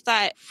I just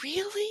thought,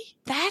 really?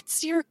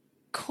 That's your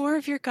core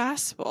of your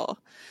gospel?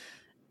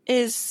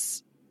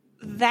 Is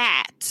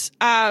that?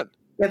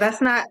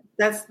 Yeah,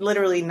 that's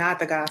literally not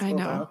the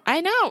gospel.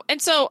 I know.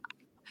 And so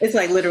it's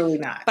literally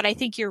not. But I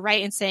think you're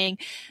right in saying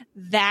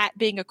that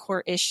being a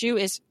core issue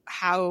is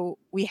how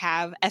we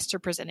have Esther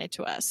presented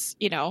to us,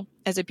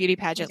 as a beauty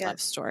pageant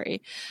love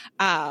story.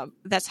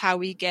 That's how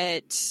we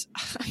get,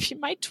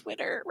 my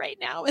Twitter right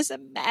now is a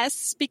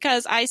mess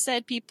because I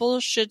said people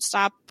should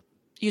stop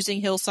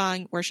using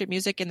Hillsong worship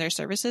music in their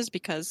services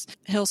because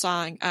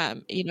Hillsong, I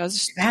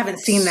haven't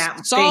seen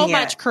that. So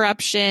much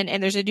corruption,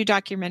 and there's a new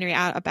documentary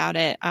out about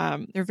it.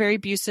 They're very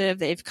abusive.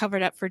 They've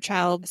covered up for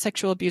child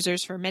sexual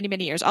abusers for many,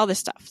 many years. All this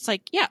stuff. It's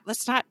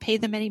let's not pay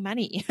them any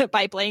money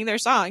by playing their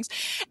songs.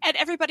 And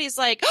everybody's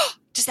like, oh,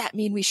 does that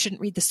mean we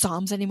shouldn't read the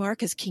Psalms anymore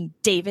because King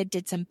David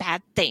did some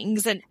bad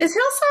things? And is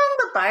Hillsong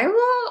the Bible?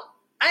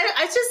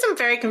 I just am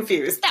very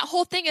confused. That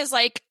whole thing is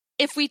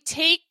if we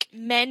take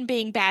men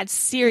being bad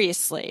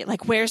seriously,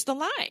 where's the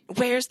line?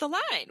 Where's the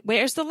line?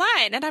 Where's the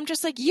line? And I'm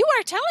just you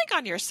are telling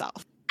on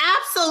yourself.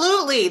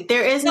 Absolutely.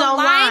 There is no line.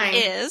 The line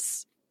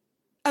is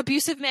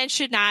abusive men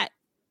should not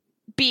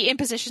be in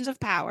positions of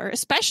power,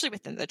 especially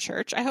within the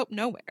church. I hope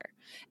nowhere.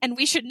 And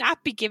we should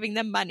not be giving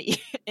them money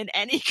in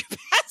any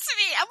capacity.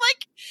 I'm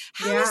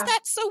how is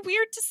that so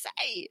weird to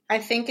say? I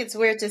think it's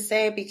weird to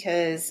say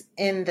because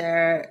in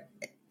their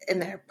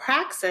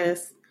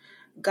praxis,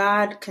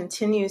 God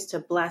continues to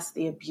bless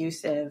the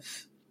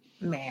abusive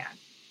man.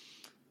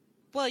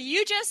 Well,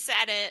 you just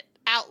said it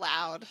out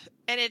loud,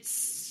 and it's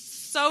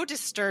so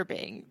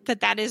disturbing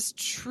that is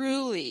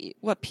truly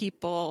what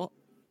people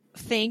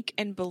think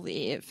and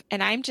believe.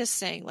 And I'm just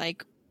saying,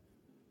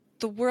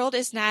 the world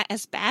is not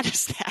as bad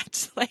as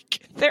that.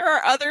 There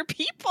are other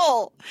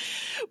people.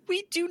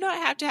 We do not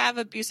have to have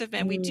abusive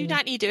men. We do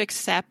not need to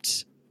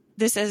accept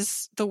this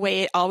as the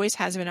way it always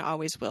has been and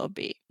always will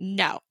be.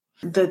 No.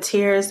 The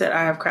tears that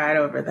I have cried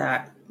over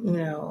that,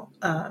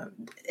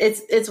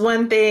 it's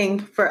one thing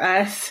for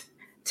us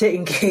to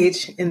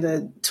engage in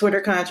the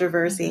Twitter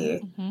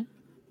controversy,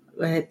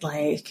 but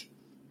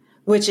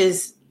which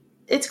is,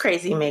 it's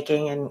crazy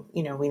making, and,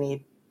 we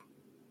need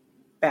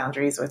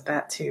boundaries with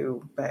that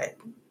too. But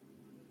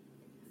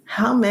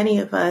how many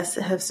of us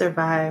have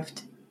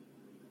survived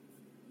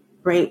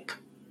rape?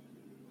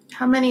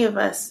 How many of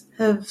us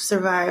have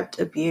survived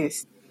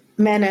abuse?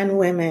 Men and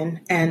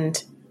women,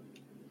 and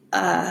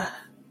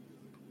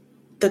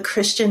the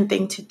Christian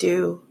thing to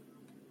do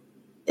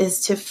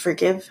is to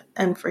forgive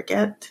and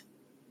forget.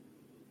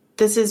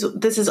 This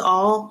is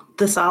all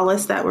the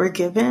solace that we're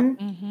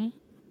given.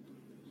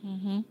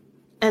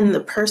 And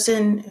the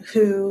person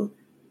who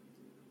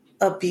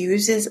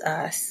abuses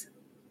us,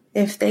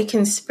 if they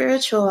can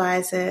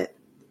spiritualize it,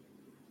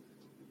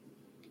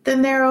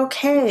 then they're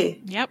okay.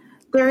 Yep.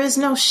 There is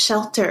no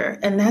shelter.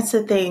 And that's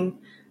the thing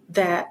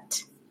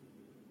that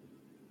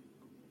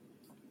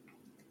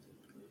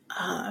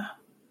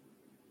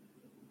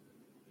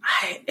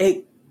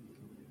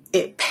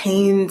it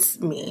pains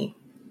me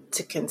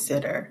to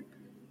consider.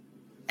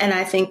 And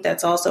I think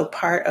that's also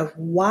part of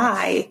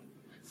why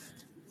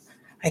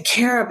I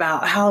care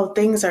about how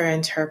things are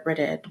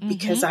interpreted,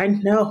 because I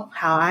know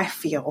how I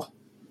feel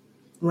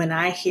when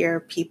I hear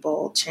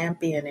people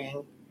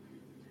championing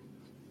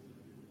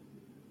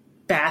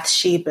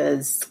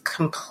Bathsheba's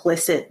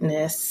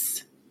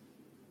complicitness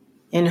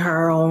in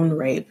her own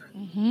rape.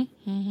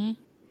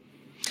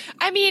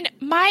 I mean,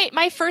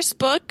 my first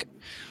book,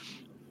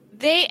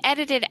 they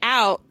edited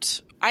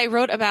out. I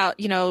wrote about,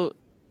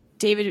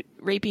 David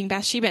raping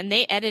Bathsheba, and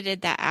they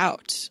edited that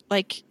out.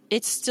 Like,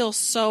 it's still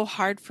so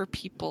hard for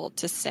people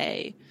to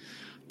say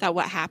that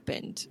what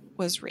happened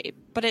was rape.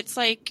 But it's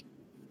like,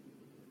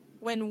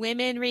 when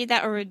women read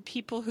that, or when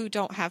people who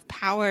don't have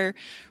power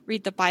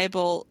read the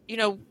Bible,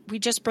 we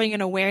just bring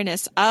an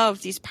awareness of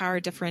these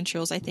power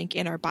differentials, I think,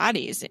 in our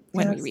bodies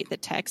when we read the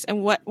text.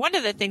 And one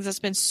of the things that's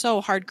been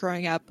so hard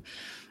growing up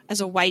as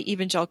a white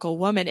evangelical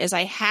woman is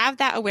I have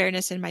that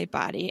awareness in my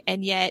body,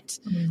 and yet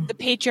the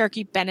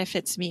patriarchy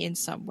benefits me in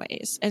some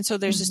ways. And so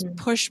there's this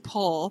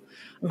push-pull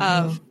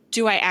of,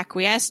 do I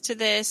acquiesce to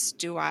this?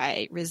 Do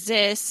I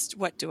resist?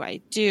 What do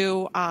I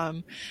do?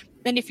 And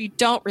if you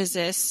don't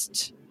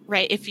resist,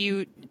 right, if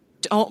you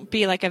don't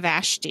be like a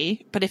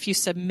Vashti, but if you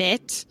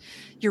submit,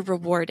 you're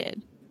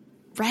rewarded,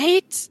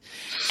 right?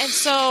 And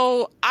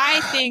so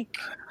I think,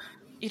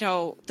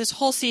 this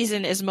whole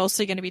season is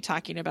mostly going to be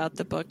talking about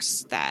the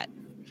books that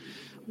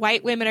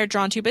white women are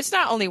drawn to, but it's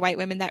not only white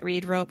women that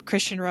read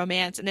Christian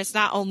romance, and it's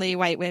not only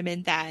white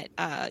women that,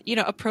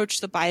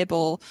 approach the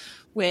Bible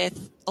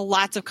with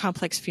lots of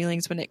complex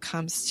feelings when it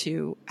comes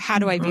to how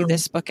do I view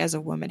this book as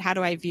a woman? How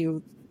do I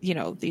view,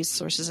 these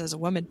sources as a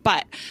woman?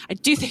 But I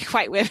do think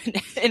white women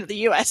in the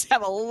U.S.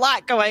 have a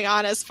lot going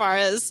on as far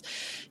as,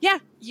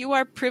 you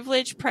are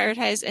privileged,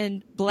 prioritized,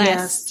 and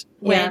blessed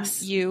when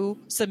you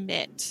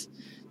submit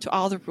to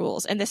all the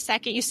rules. And the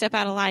second you step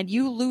out of line,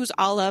 you lose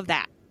all of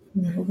that.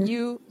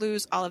 You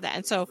lose all of that.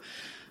 And so,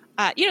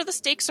 the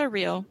stakes are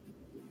real.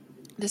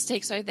 The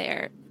stakes are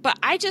there. But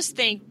I just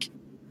think,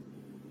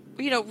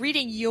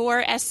 reading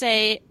your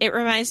essay, it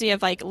reminds me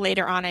of like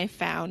later on I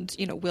found,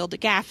 Wilda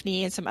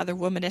Gaffney and some other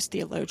womanist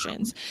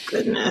theologians.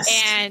 Goodness.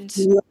 And,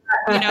 you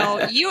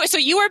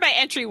were my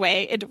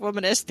entryway into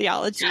womanist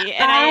theology.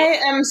 And I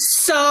am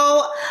so,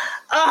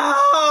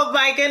 oh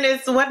my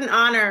goodness, what an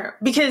honor.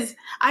 Because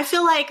I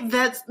feel like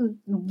that's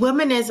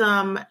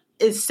womanism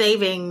is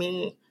saving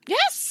me.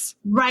 Yes.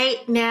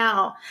 Right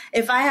now.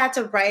 If I had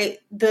to write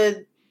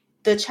the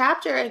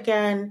chapter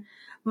again,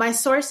 my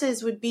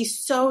sources would be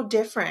so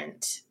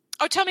different.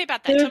 Oh, tell me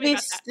about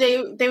that.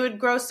 They would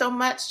grow so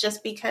much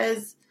just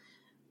because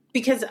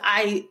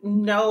I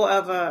know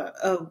of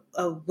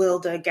a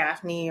Wilda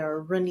Gaffney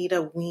or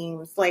Renita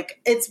Weems.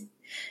 Like, it's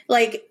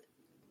like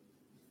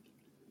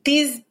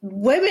these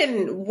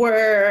women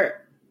were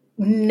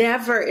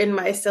never in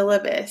my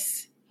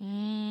syllabus.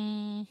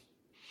 And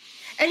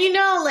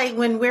like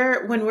when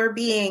we're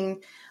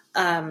being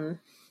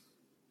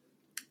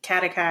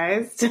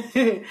catechized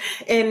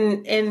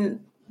in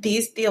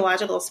these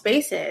theological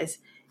spaces,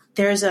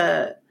 there's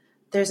a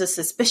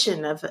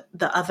suspicion of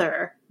the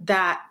other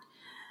that,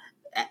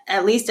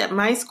 at least at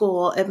my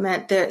school, it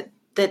meant that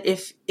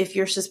if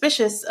you're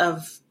suspicious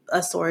of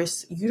a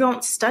source, you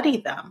don't study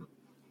them.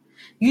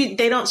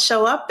 They don't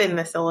show up in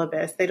the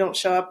syllabus. They don't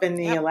show up in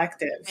the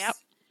electives. Yep.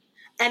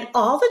 And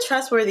all the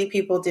trustworthy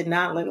people did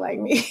not look like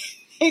me.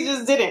 They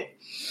just didn't.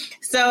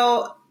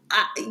 So,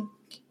 I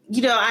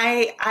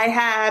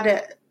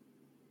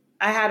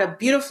had a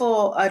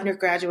beautiful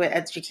undergraduate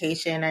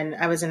education, and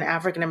I was an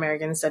African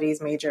American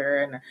studies major,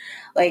 and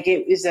like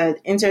it was an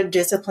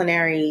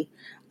interdisciplinary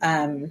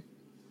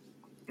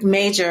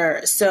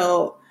major.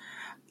 So,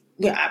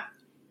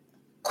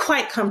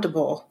 quite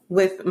comfortable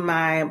with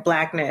my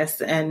Blackness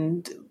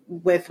and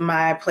with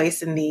my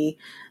place in the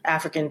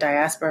African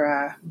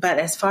diaspora. But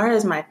as far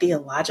as my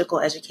theological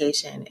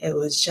education, it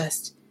was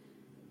just,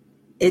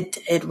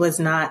 it was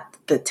not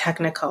the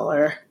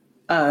Technicolor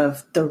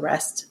of the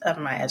rest of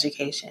my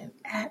education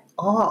at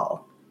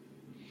all.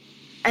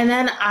 And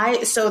then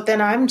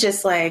I'm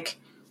just like,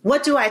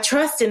 what do I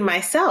trust in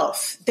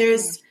myself?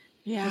 There's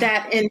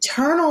that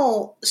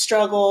internal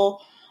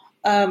struggle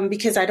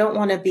because I don't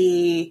want to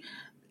be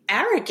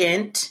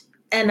arrogant.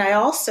 And I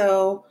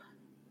also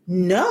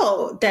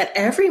know that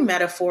every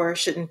metaphor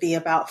shouldn't be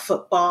about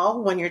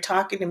football when you're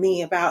talking to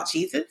me about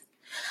Jesus.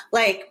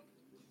 Like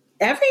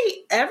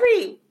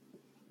every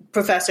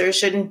professor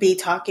shouldn't be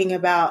talking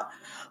about,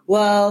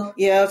 well,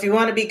 if you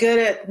want to be good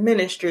at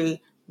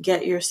ministry,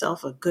 get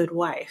yourself a good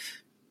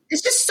wife.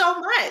 It's just so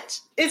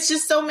much. It's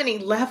just so many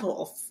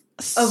levels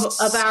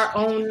of our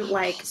own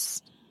like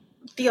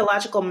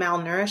theological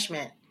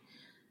malnourishment.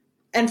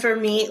 And for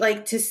me,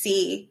 like to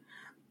see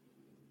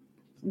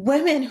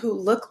women who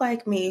look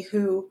like me,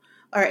 who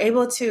are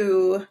able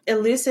to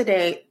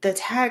elucidate the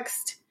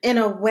text in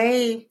a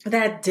way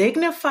that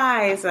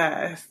dignifies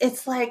us.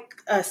 It's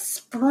like a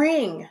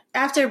spring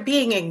after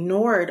being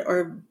ignored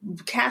or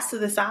cast to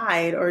the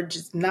side or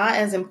just not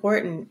as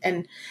important.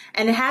 And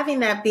having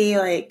that be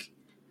like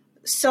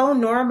so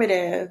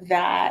normative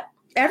that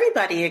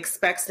everybody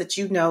expects that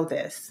you know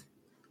this.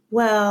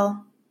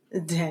 Well,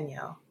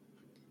 Danielle,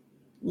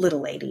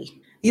 little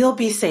lady, you'll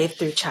be saved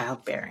through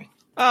childbearing.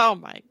 Oh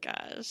my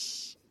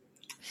gosh.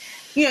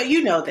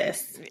 You know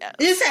this. Yes.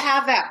 Just to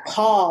have that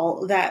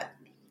Paul, that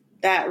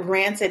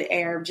rancid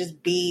air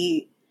just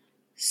be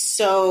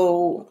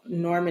so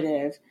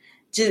normative.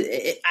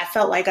 I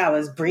felt like I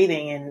was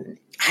breathing in,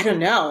 I don't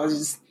know,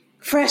 just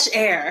fresh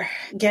air.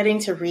 Getting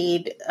to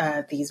read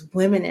these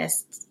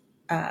womanist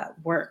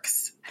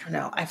works. I don't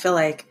know. I feel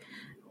like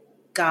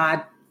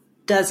God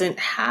doesn't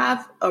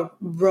have a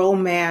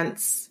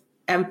romance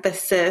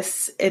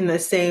emphasis in the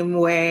same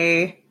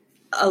way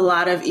a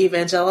lot of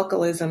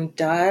evangelicalism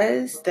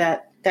does,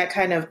 that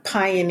kind of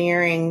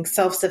pioneering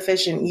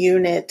self-sufficient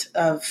unit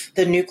of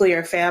the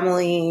nuclear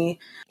family.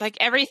 Like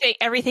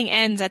everything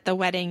ends at the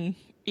wedding,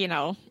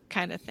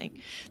 kind of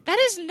thing. That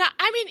is not,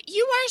 I mean,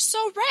 you are so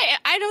right.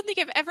 I don't think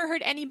I've ever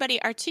heard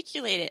anybody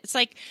articulate it. It's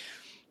like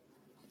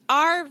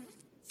our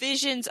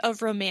visions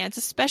of romance,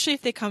 especially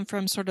if they come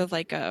from sort of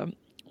like a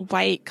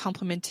white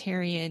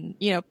complementarian,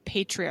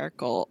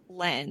 patriarchal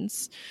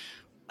lens,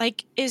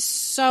 like is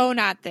so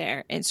not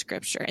there in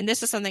scripture. And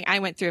this is something I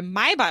went through in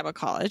my Bible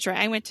college, right?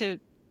 I went to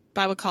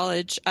Bible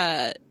college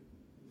to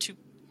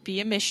be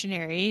a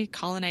missionary,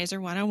 colonizer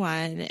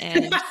 101.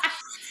 And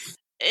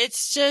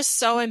it's just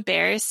so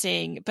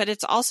embarrassing. But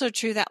it's also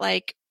true that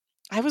like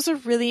I was a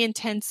really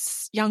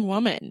intense young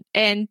woman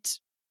and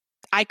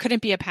I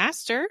couldn't be a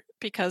pastor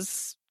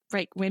because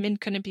women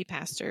couldn't be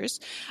pastors.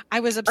 I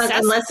was obsessed.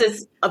 Unless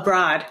it's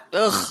abroad.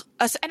 Ugh.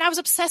 And I was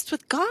obsessed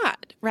with God,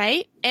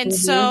 right? And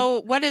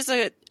so what does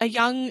a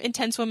young,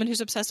 intense woman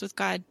who's obsessed with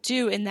God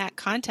do in that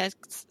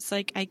context? It's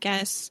like, I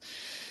guess,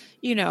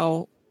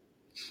 I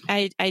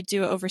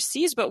do it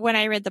overseas. But when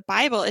I read the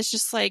Bible, it's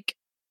just like,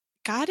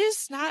 God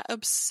is not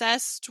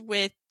obsessed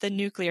with the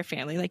nuclear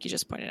family, like you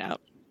just pointed out.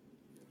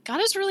 God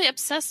is really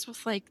obsessed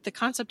with like the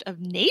concept of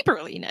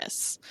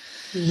neighborliness.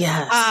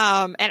 Yes.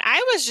 And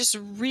I was just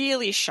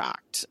really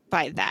shocked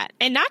by that.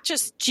 And not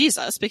just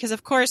Jesus, because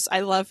of course I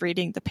love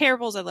reading the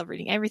parables. I love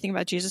reading everything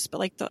about Jesus, but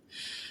like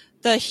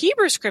the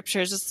Hebrew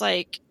scriptures, it's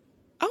like,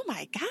 oh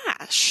my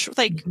gosh,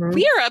 like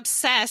we are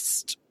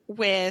obsessed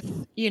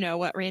with,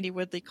 what Randy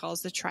Woodley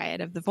calls the triad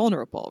of the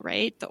vulnerable,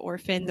 right? The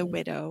orphan, the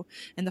widow,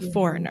 and the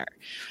foreigner.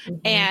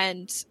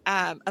 And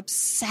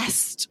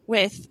obsessed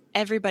with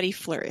everybody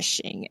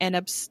flourishing and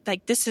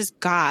like this is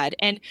God.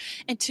 And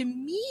to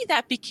me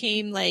that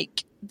became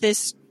like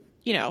this,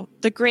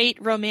 the great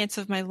romance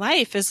of my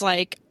life is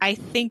like, I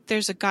think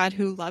there's a God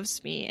who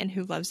loves me and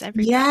who loves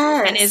everything.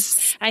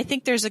 Yes. And I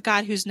think there's a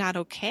God who's not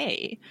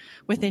okay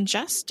with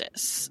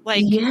injustice.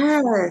 Like,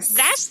 yes.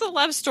 That's the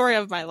love story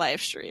of my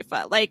life,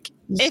 Sharifa. Like,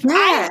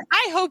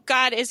 I hope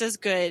God is as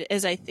good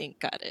as I think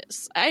God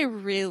is. I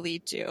really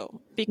do.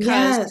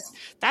 Because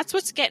that's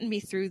what's getting me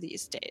through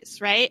these days,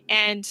 right?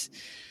 And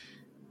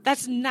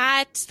that's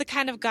not the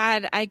kind of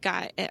God I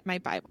got at my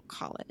Bible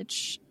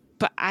college.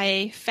 But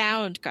I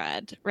found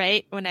God,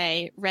 right? When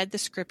I read the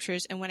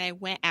scriptures and when I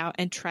went out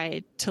and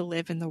tried to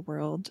live in the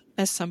world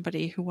as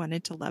somebody who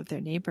wanted to love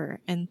their neighbor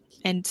and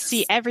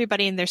see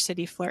everybody in their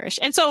city flourish.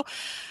 And so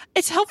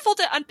it's helpful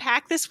to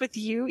unpack this with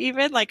you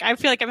even. Like, I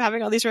feel like I'm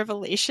having all these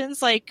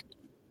revelations. Like,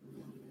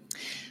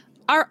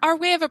 our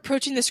way of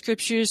approaching the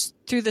scriptures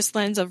through this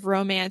lens of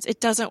romance,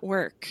 it doesn't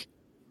work.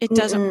 It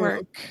doesn't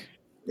work.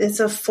 It's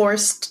a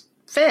forced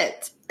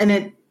fit.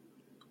 And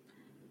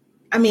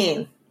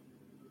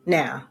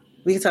now.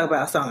 We can talk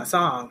about Song of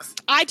Songs.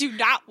 I do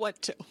not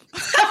want to. Okay.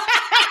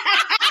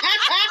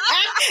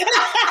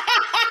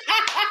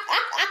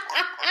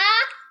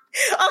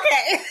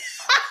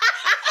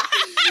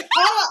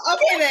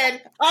 Okay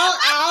then.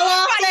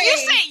 I'll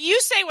say.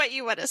 You say what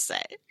you want to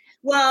say.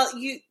 Well,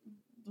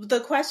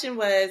 the question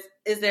was,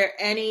 is there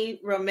any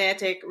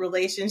romantic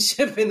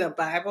relationship in the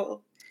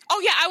Bible?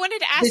 Oh yeah, I wanted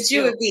to ask that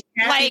you would be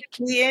happy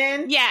to be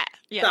in? Yeah.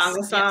 Yes, Song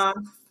of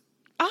Songs.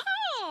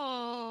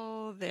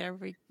 Oh, there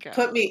we go.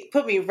 Put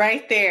me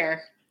right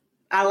there.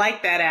 I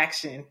like that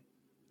action.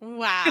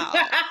 Wow.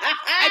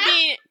 I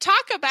mean,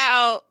 talk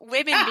about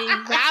women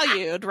being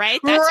valued, right?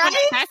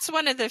 That's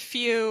one of the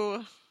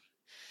few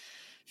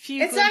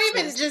it's glimpses. Not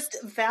even just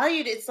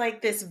valued. It's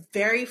like this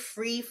very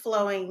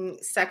free-flowing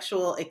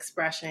sexual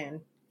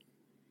expression.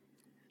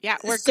 Yeah,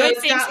 where good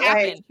things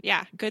happen.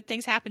 Good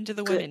things happen to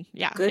the women.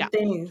 Good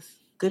things.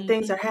 Good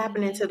things are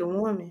happening to the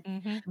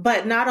woman.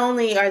 But not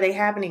only are they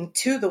happening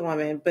to the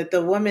woman, but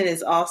the woman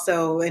is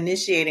also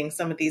initiating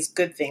some of these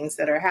good things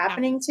that are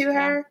happening to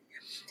her.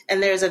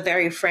 And there's a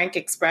very frank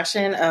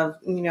expression of,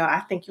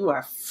 I think you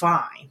are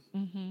fine.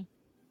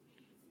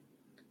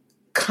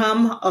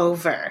 come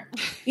over,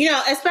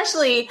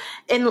 especially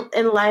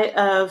in light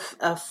of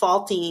a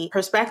faulty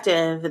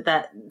perspective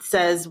that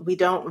says we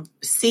don't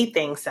see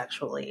things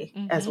sexually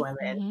as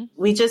women. Mm-hmm.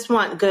 We just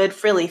want good,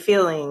 frilly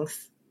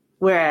feelings.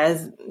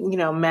 Whereas,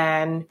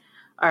 men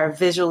are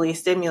visually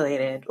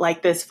stimulated,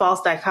 like this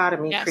false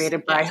dichotomy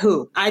created by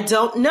who? I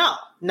don't know.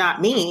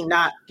 Not me,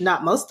 not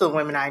most of the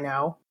women I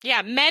know.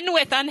 Yeah. Men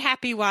with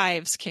unhappy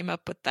wives came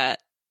up with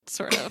that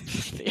sort of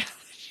theology.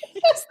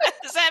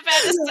 Is that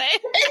bad to say?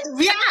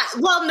 Yeah.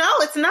 Well, no,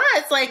 it's not.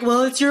 It's like,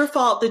 well, it's your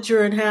fault that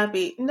you're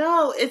unhappy.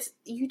 No, it's,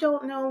 you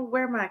don't know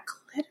where my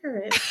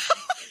clitoris is.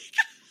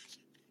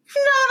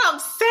 You know what I'm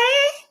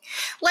saying?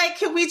 Like,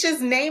 can we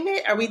just name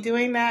it? Are we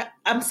doing that?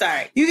 I'm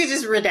sorry. You can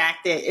just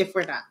redact it if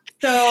we're not.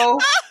 So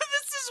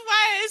this is why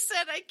I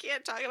said I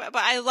can't talk about it.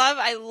 But I love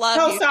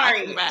you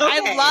talking about it.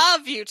 Okay. I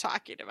love you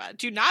talking about it.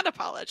 Do not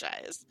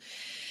apologize.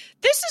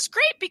 This is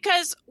great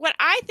because when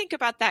I think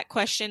about that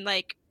question,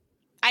 like,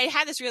 I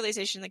had this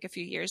realization like a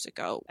few years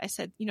ago. I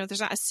said,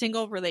 there's not a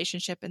single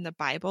relationship in the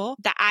Bible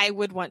that I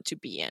would want to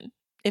be in,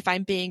 if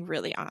I'm being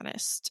really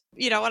honest.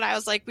 When I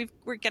was like,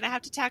 we're going to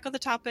have to tackle the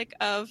topic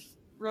of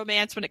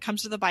romance when it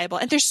comes to the Bible.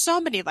 And there's so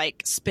many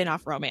like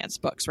spin-off romance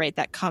books, right,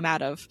 that come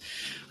out of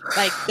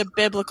like the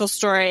biblical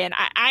story. And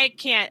I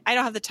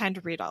don't have the time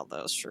to read all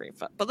those,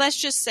 Sharifa. But let's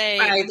just say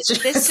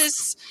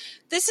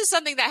this is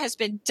something that has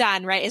been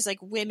done, right? Is like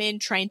women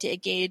trying to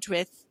engage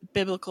with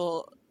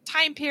biblical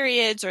time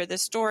periods or the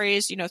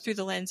stories, through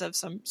the lens of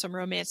some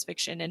romance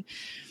fiction. And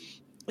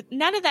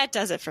none of that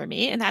does it for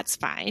me. And that's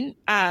fine.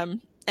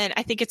 And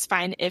I think it's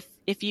fine if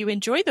you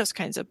enjoy those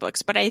kinds of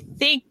books. But I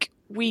think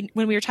when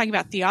we were talking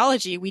about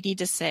theology, we need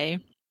to say,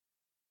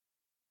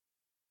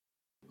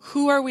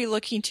 who are we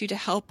looking to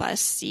help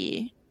us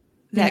see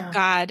that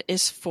God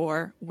is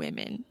for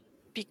women?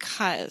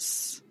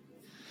 Because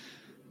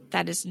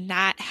that is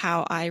not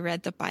how I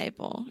read the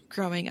Bible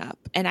growing up.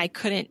 And I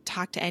couldn't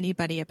talk to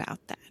anybody about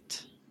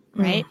that,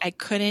 right? I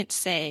couldn't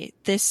say,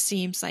 this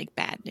seems like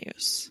bad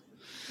news.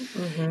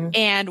 Mm-hmm.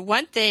 And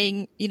one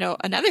thing,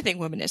 another thing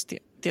womanist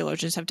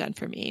theologians have done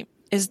for me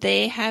is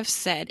they have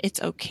said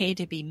it's okay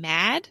to be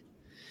mad.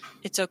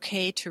 It's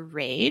okay to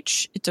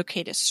rage. It's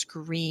okay to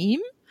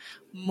scream,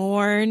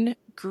 mourn,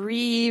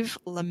 grieve,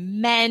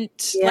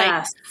 lament.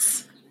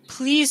 Yes. Like,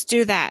 please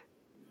do that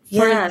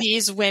for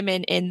these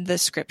women in the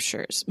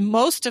scriptures,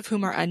 most of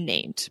whom are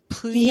unnamed.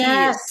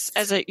 Please,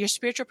 as your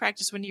spiritual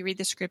practice, when you read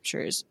the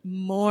scriptures,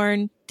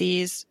 mourn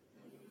these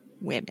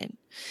women.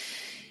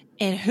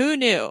 And who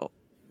knew?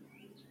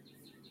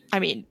 I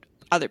mean,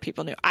 other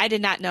people knew. I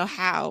did not know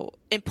how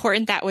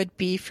important that would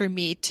be for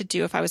me to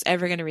do if I was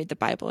ever going to read the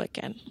Bible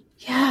again.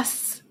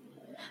 Yes.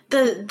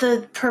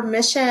 The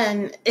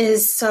permission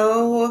is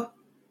so,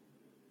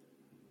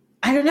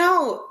 I don't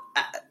know.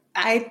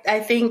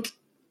 I think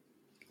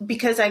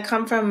because I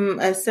come from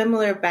a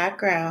similar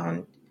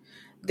background,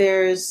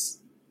 there's,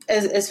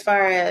 as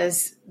far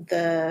as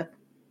the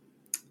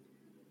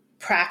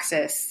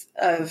praxis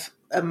of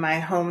my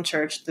home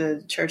church,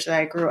 the church that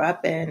I grew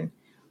up in,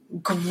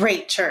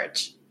 great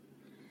church.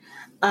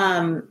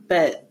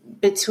 But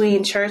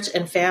between church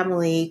and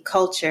family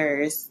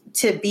cultures,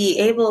 to be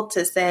able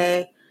to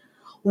say,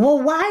 well,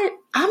 why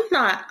I'm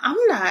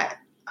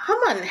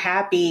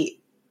unhappy.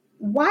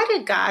 Why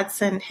did God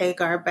send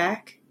Hagar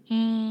back?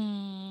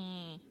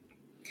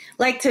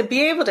 Like, to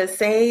be able to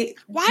say,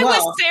 why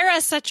was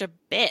Sarah such a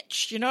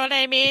bitch? You know what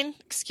I mean?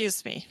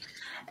 Excuse me.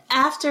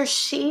 After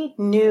she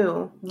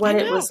knew what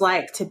it was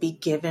like to be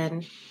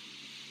given,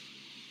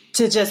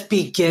 to just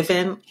be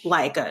given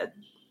like a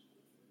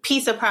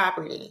piece of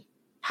property,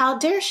 how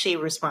dare she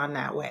respond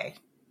that way?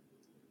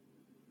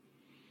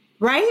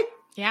 Right?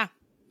 Yeah.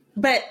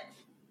 But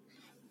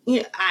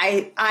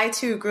I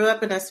too grew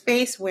up in a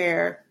space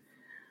where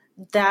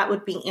that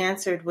would be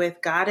answered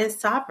with, God is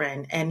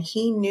sovereign and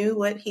he knew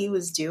what he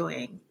was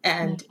doing.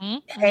 And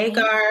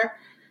Hagar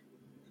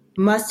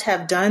must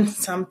have done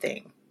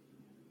something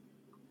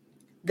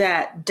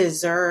that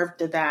deserved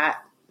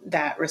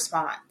that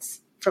response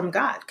from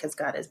God, because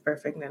God is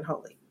perfect and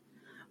holy.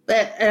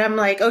 And I'm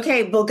like,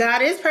 okay, well,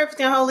 God is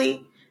perfect and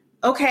holy.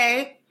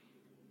 Okay.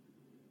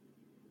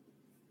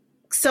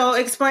 So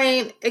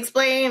explain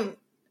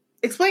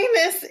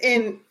this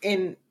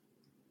in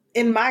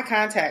my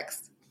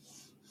context.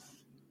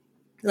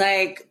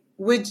 Like,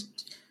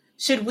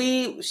 should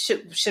we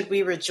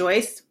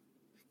rejoice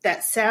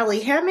that Sally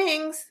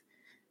Hemings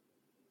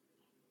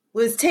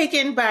was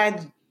taken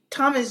by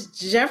Thomas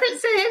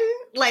Jefferson?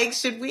 Like,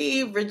 should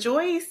we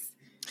rejoice?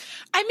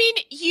 I mean,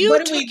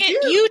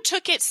 you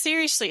took it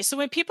seriously. So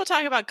when people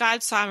talk about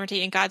God's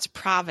sovereignty and God's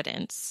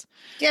providence,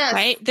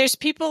 right? There's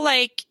people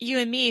like you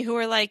and me who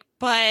are like,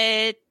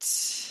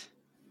 but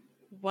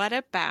what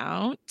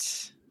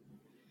about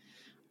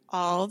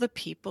all the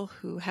people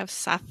who have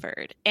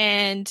suffered?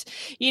 And,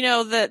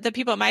 the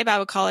people at my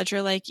Bible college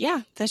are like,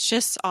 yeah, that's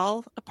just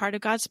all a part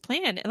of God's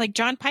plan. And like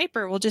John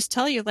Piper will just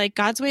tell you, like,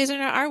 God's ways are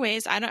not our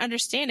ways. I don't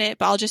understand it,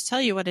 but I'll just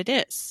tell you what it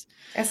is.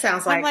 That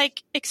sounds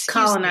like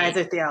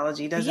colonizer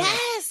theology, doesn't it?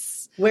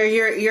 Yes. Where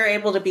you're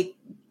able to be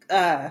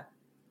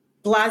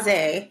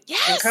blasé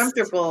Yes! and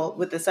comfortable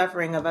with the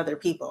suffering of other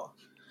people.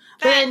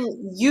 Then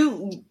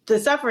the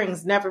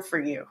suffering's never for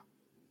you.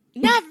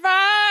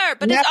 Never!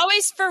 But it's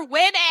always for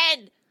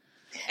women.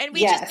 And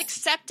we just Yes.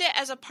 accept it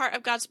as a part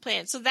of God's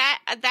plan. So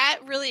that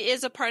really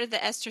is a part of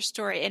the Esther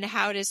story and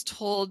how it is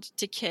told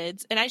to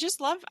kids. And I just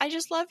love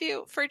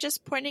you for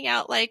just pointing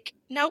out, like,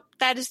 nope,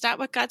 that is not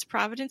what God's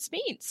providence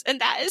means.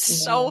 And that is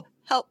so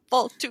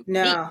helpful to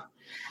me.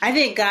 I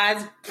think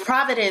God's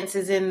providence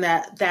is in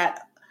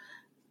that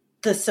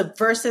the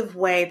subversive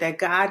way that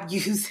God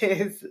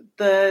uses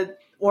the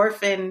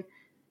orphan,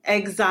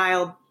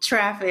 exiled,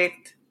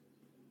 trafficked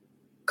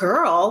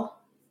girl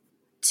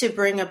to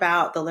bring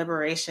about the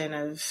liberation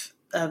of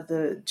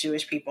the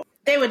Jewish people.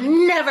 They would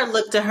never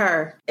look to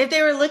her. If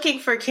they were looking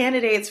for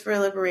candidates for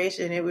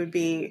liberation, it would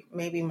be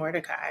maybe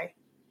Mordecai.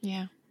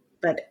 Yeah.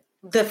 But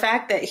the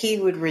fact that he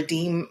would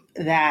redeem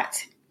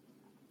that,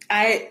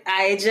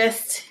 I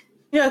just,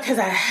 because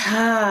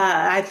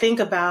I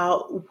think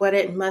about what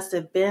it must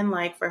have been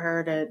like for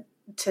her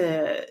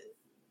to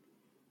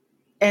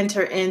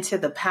enter into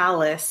the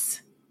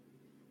palace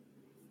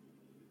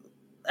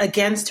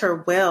against her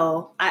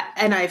will.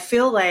 And I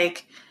feel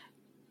like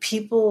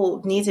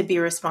people need to be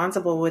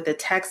responsible with the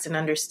text and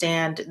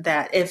understand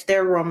that if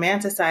they're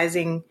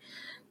romanticizing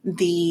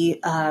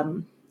the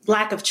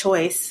lack of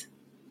choice,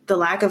 the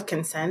lack of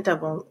consent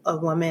of a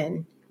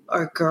woman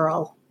or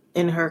girl,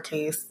 in her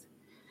case,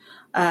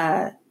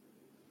 to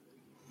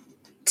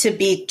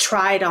be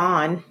tried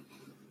on,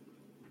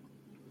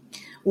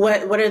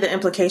 what are the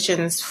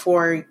implications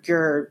for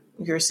your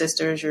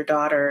sisters, your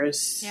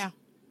daughters? Yeah.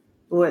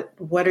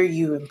 What are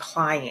you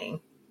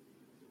implying?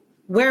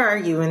 Where are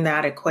you in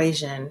that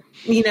equation?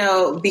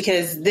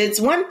 Because it's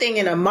one thing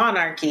in a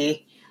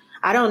monarchy.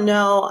 I don't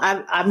know.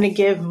 I'm going to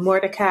give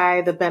Mordecai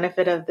the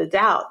benefit of the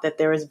doubt that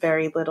there was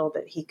very little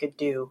that he could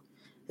do.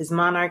 His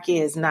monarchy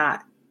is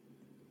not,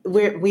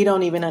 we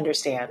don't even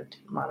understand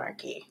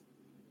monarchy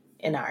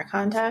in our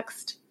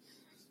context.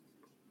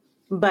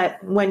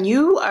 But when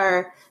you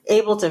are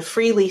able to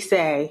freely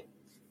say,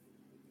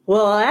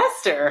 well,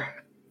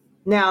 Esther,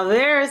 now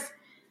there's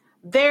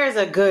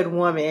a good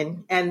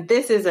woman and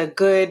this is a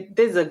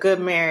good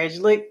marriage.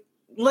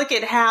 Look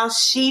at how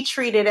she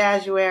treated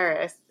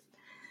Ahasuerus.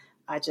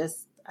 I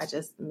just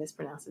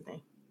mispronounced the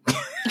name.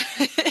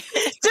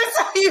 Just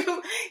so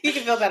you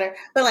can feel better.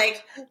 But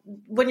like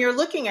when you're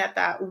looking at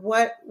that,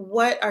 what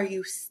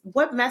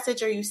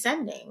message are you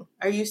sending?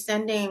 Are you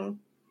sending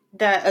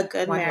that a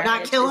good marriage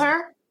not kill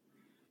her?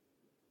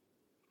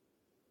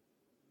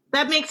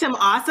 That makes him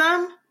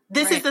awesome.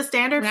 This is the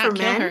standard for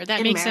men.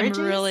 That makes him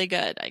really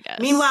good, I guess.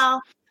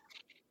 Meanwhile,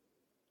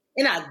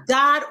 in a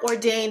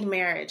God-ordained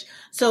marriage,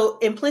 so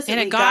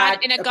implicitly, in a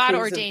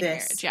God-ordained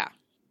marriage, yeah.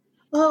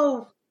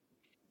 Oh,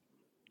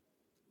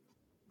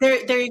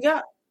 there you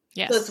go.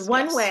 Yes, so it's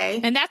one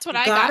way, and that's what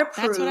I got.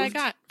 That's what I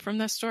got from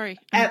the story.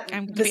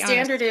 The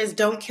standard is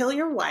don't kill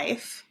your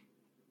wife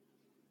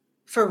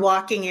for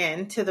walking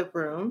into the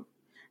room,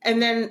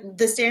 and then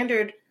the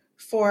standard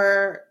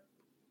for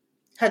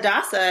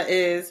Hadassah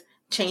is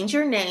change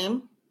your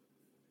name,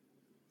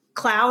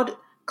 cloud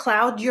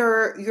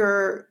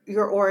your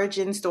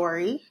origin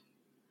story.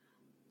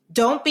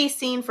 Don't be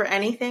seen for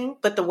anything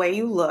but the way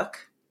you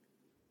look.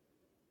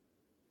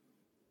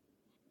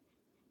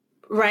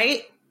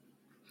 Right?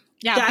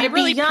 Yeah, gotta be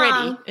really be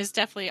young. Pretty is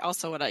definitely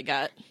also what I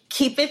got.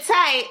 Keep it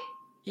tight.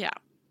 Yeah.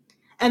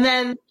 And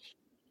then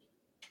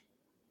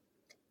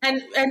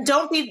and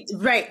don't be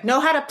right. Know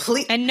how to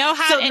please and know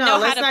how to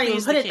let's not even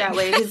please put the it that king.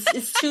 way.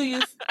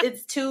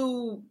 It's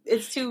too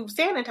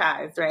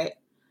sanitized, right?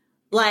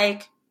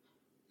 Like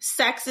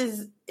sex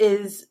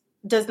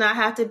does not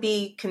have to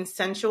be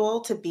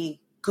consensual to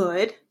be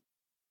good.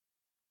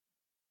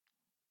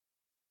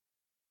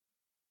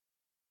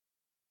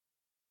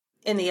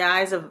 In the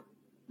eyes of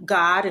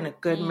God in a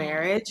good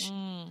marriage.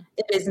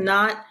 It is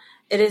not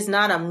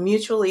a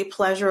mutually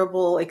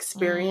pleasurable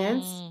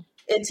experience.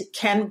 It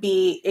can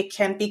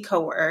be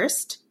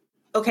coerced.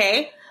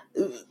 Okay?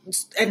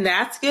 And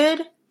that's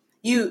good.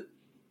 In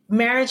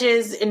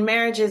marriages,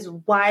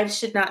 wives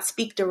should not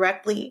speak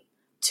directly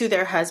to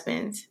their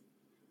husbands.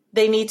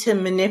 They need to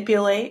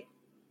manipulate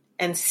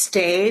and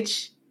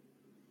stage.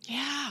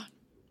 Yeah.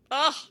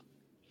 Oh.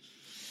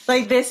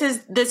 Like this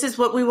is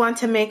what we want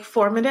to make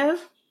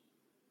formative.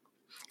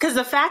 Because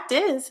the fact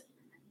is,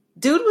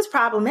 dude was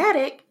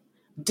problematic.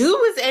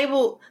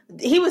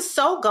 He was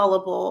so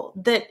gullible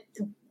that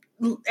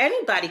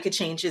anybody could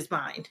change his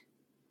mind.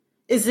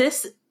 Do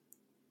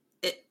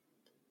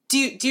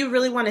you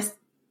really want to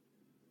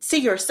see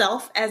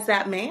yourself as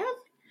that man?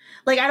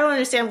 Like, I don't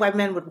understand why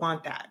men would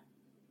want that.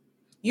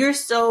 You're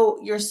so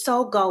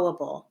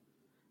gullible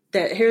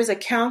that here's a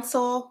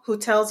council who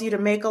tells you to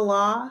make a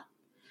law.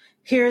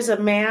 Here's a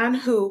man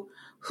who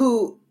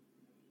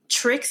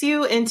tricks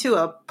you into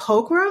a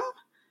pogrom,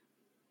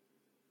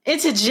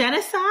 into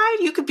genocide.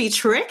 You could be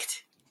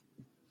tricked.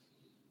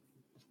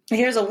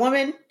 Here's a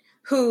woman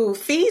who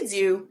feeds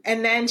you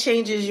and then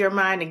changes your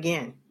mind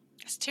again.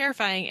 It's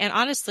terrifying. And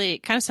honestly, it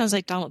kind of sounds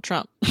like Donald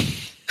Trump. I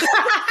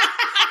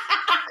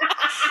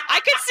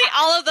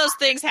all of those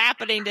things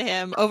happening to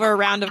him over a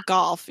round of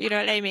golf. You know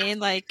what I mean?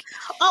 Like,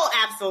 oh,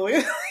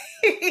 absolutely.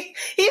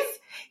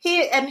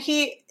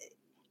 he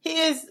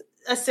is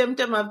a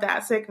symptom of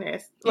that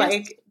sickness. Yes.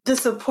 Like, the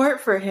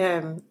support for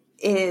him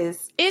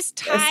is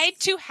tied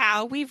to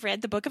how we've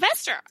read the book of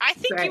Esther. I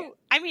think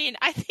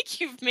I think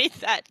you've made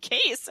that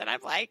case, and I'm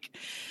like,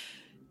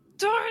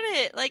 darn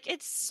it. Like,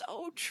 it's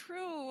so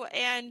true.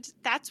 And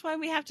that's why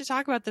we have to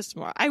talk about this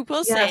more. I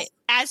will say,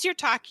 as you're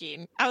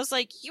talking, I was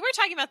like, you were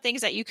talking about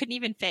things that you couldn't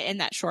even fit in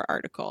that short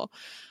article.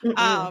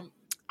 I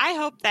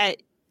hope that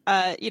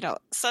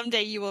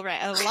someday you will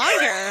write a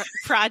longer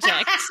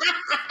project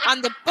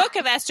on the book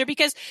of Esther,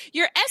 because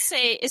your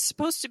essay is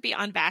supposed to be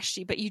on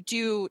Vashti, but you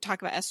do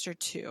talk about Esther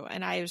too.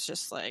 And I was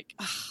just like,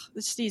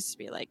 this needs to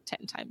be like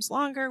 10 times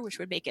longer, which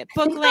would make it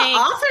book length. The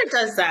author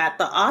does that.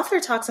 The author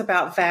talks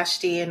about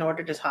Vashti in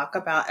order to talk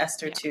about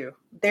Esther too.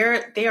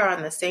 They are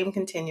on the same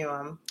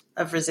continuum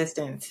of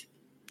resistance.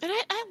 And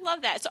I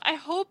love that. So I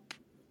hope,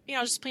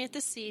 just plant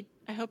the seed.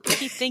 I hope you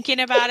keep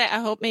thinking about it. I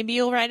hope maybe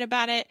you'll write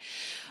about it.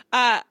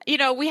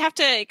 We have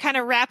to kind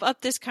of wrap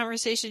up this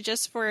conversation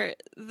just for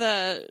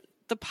the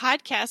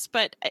podcast,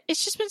 but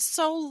it's just been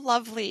so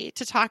lovely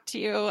to talk to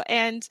you.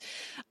 And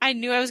I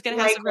knew I was going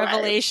to have some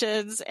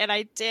revelations, and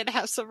I did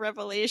have some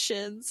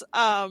revelations.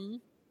 And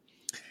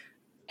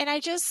I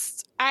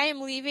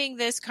am leaving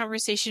this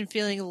conversation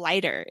feeling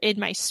lighter in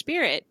my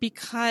spirit,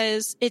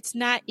 because it's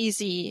not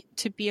easy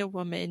to be a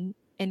woman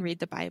and read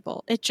the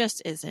Bible. It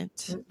just isn't.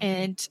 Mm-hmm.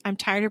 And I'm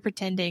tired of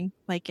pretending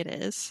like it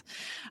is.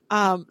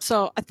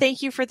 So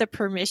thank you for the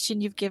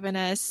permission you've given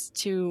us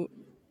to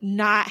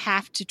not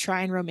have to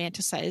try and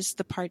romanticize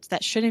the parts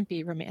that shouldn't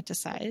be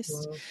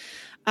romanticized,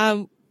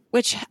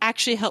 which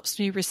actually helps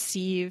me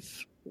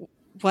receive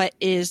what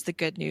is the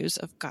good news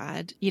of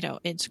God,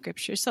 in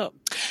Scripture. So,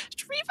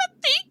 Sharifa,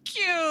 thank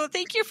you.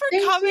 Thank you for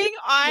coming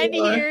on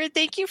here.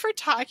 Thank you for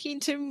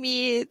talking to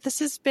me. This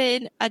has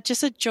been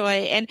just a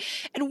joy. And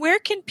where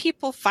can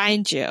people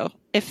find you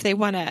if they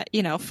want to,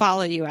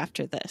 follow you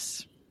after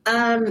this?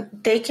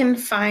 They can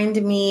find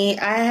me.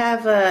 I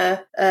have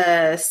a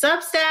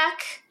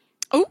Substack.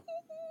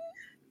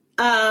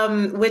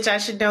 Which I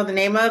should know the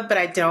name of, but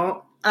I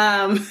don't.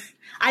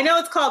 I know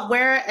it's called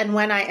When and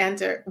Where I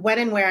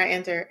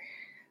Enter,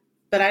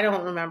 but I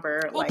don't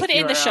remember. We'll put it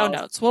in the show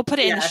notes.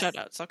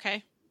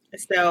 Okay.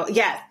 So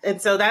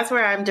and so that's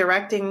where I'm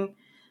directing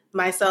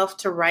myself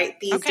to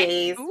write these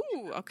days.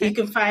 Ooh, okay. You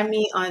can find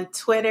me on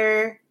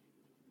Twitter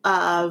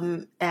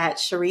at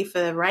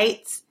Sharifa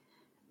Writes,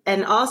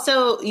 and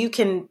also you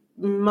can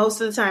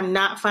most of the time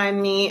not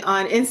find me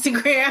on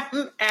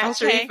Instagram at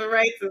Sharifa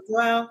Writes as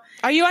well.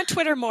 Are you on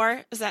Twitter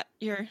more? Is that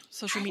your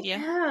social media?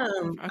 I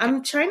am. Okay.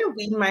 I'm trying to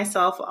wean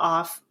myself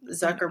off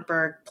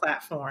Zuckerberg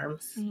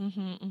platforms. Mm-hmm,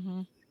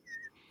 mm-hmm.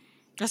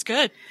 That's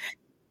good.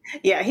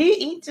 Yeah,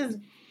 he just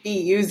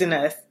be using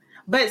us,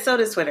 but so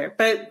does Twitter.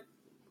 But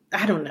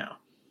I don't know.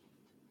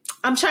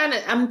 I'm trying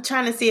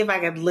to see if I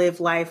could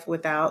live life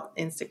without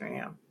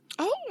Instagram.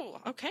 Oh,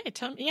 okay.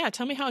 Tell me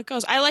how it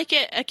goes. I like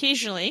it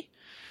occasionally.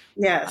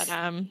 Yes.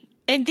 But,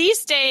 and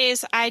these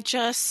days,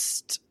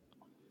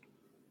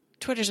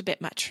 Twitter's a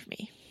bit much for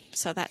me.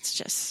 So that's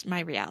just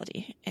my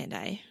reality. And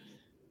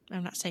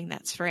I'm not saying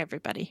that's for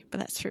everybody, but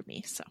that's for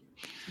me. So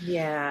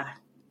yeah,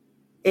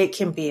 it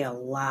can be a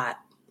lot.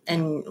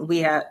 And we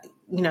have,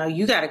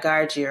 you got to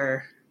guard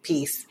your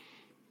peace.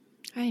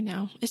 I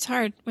know. It's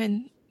hard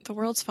when the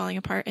world's falling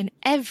apart in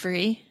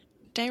every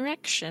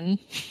direction.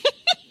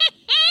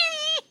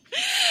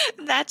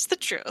 That's the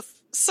truth.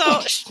 So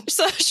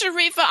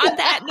Sharifa, on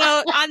that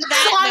note,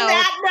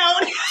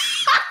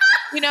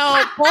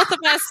 both of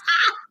us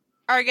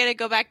are going to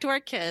go back to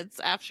our kids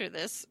after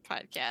this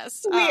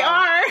podcast. We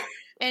are.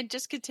 And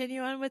just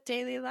continue on with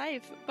daily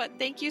life. But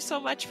thank you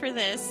so much for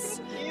this.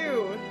 Thank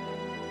you.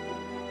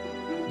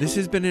 This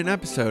has been an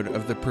episode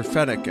of the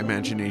Prophetic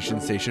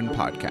Imagination Station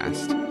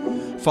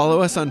podcast.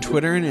 Follow us on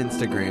Twitter and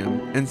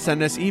Instagram, and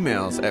send us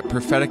emails at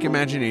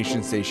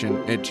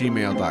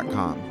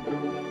propheticimaginationstation@gmail.com.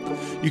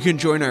 You can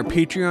join our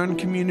Patreon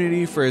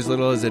community for as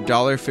little as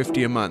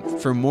 $1.50 a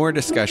month for more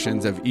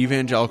discussions of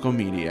evangelical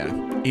media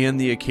and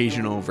the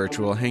occasional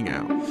virtual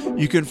hangout.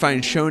 You can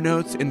find show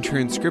notes and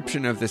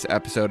transcription of this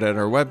episode at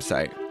our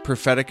website,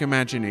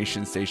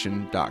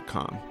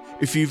 propheticimaginationstation.com.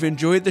 If you've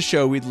enjoyed the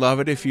show, we'd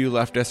love it if you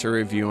left us a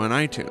review on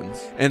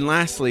iTunes. And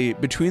lastly,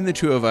 between the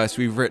two of us,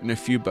 we've written a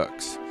few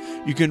books.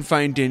 You can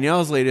find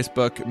Danielle's latest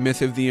book,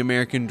 Myth of the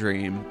American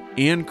Dream,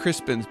 and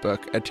Crispin's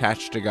book,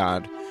 Attached to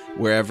God,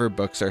 wherever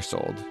books are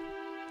sold.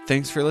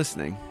 Thanks for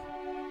listening.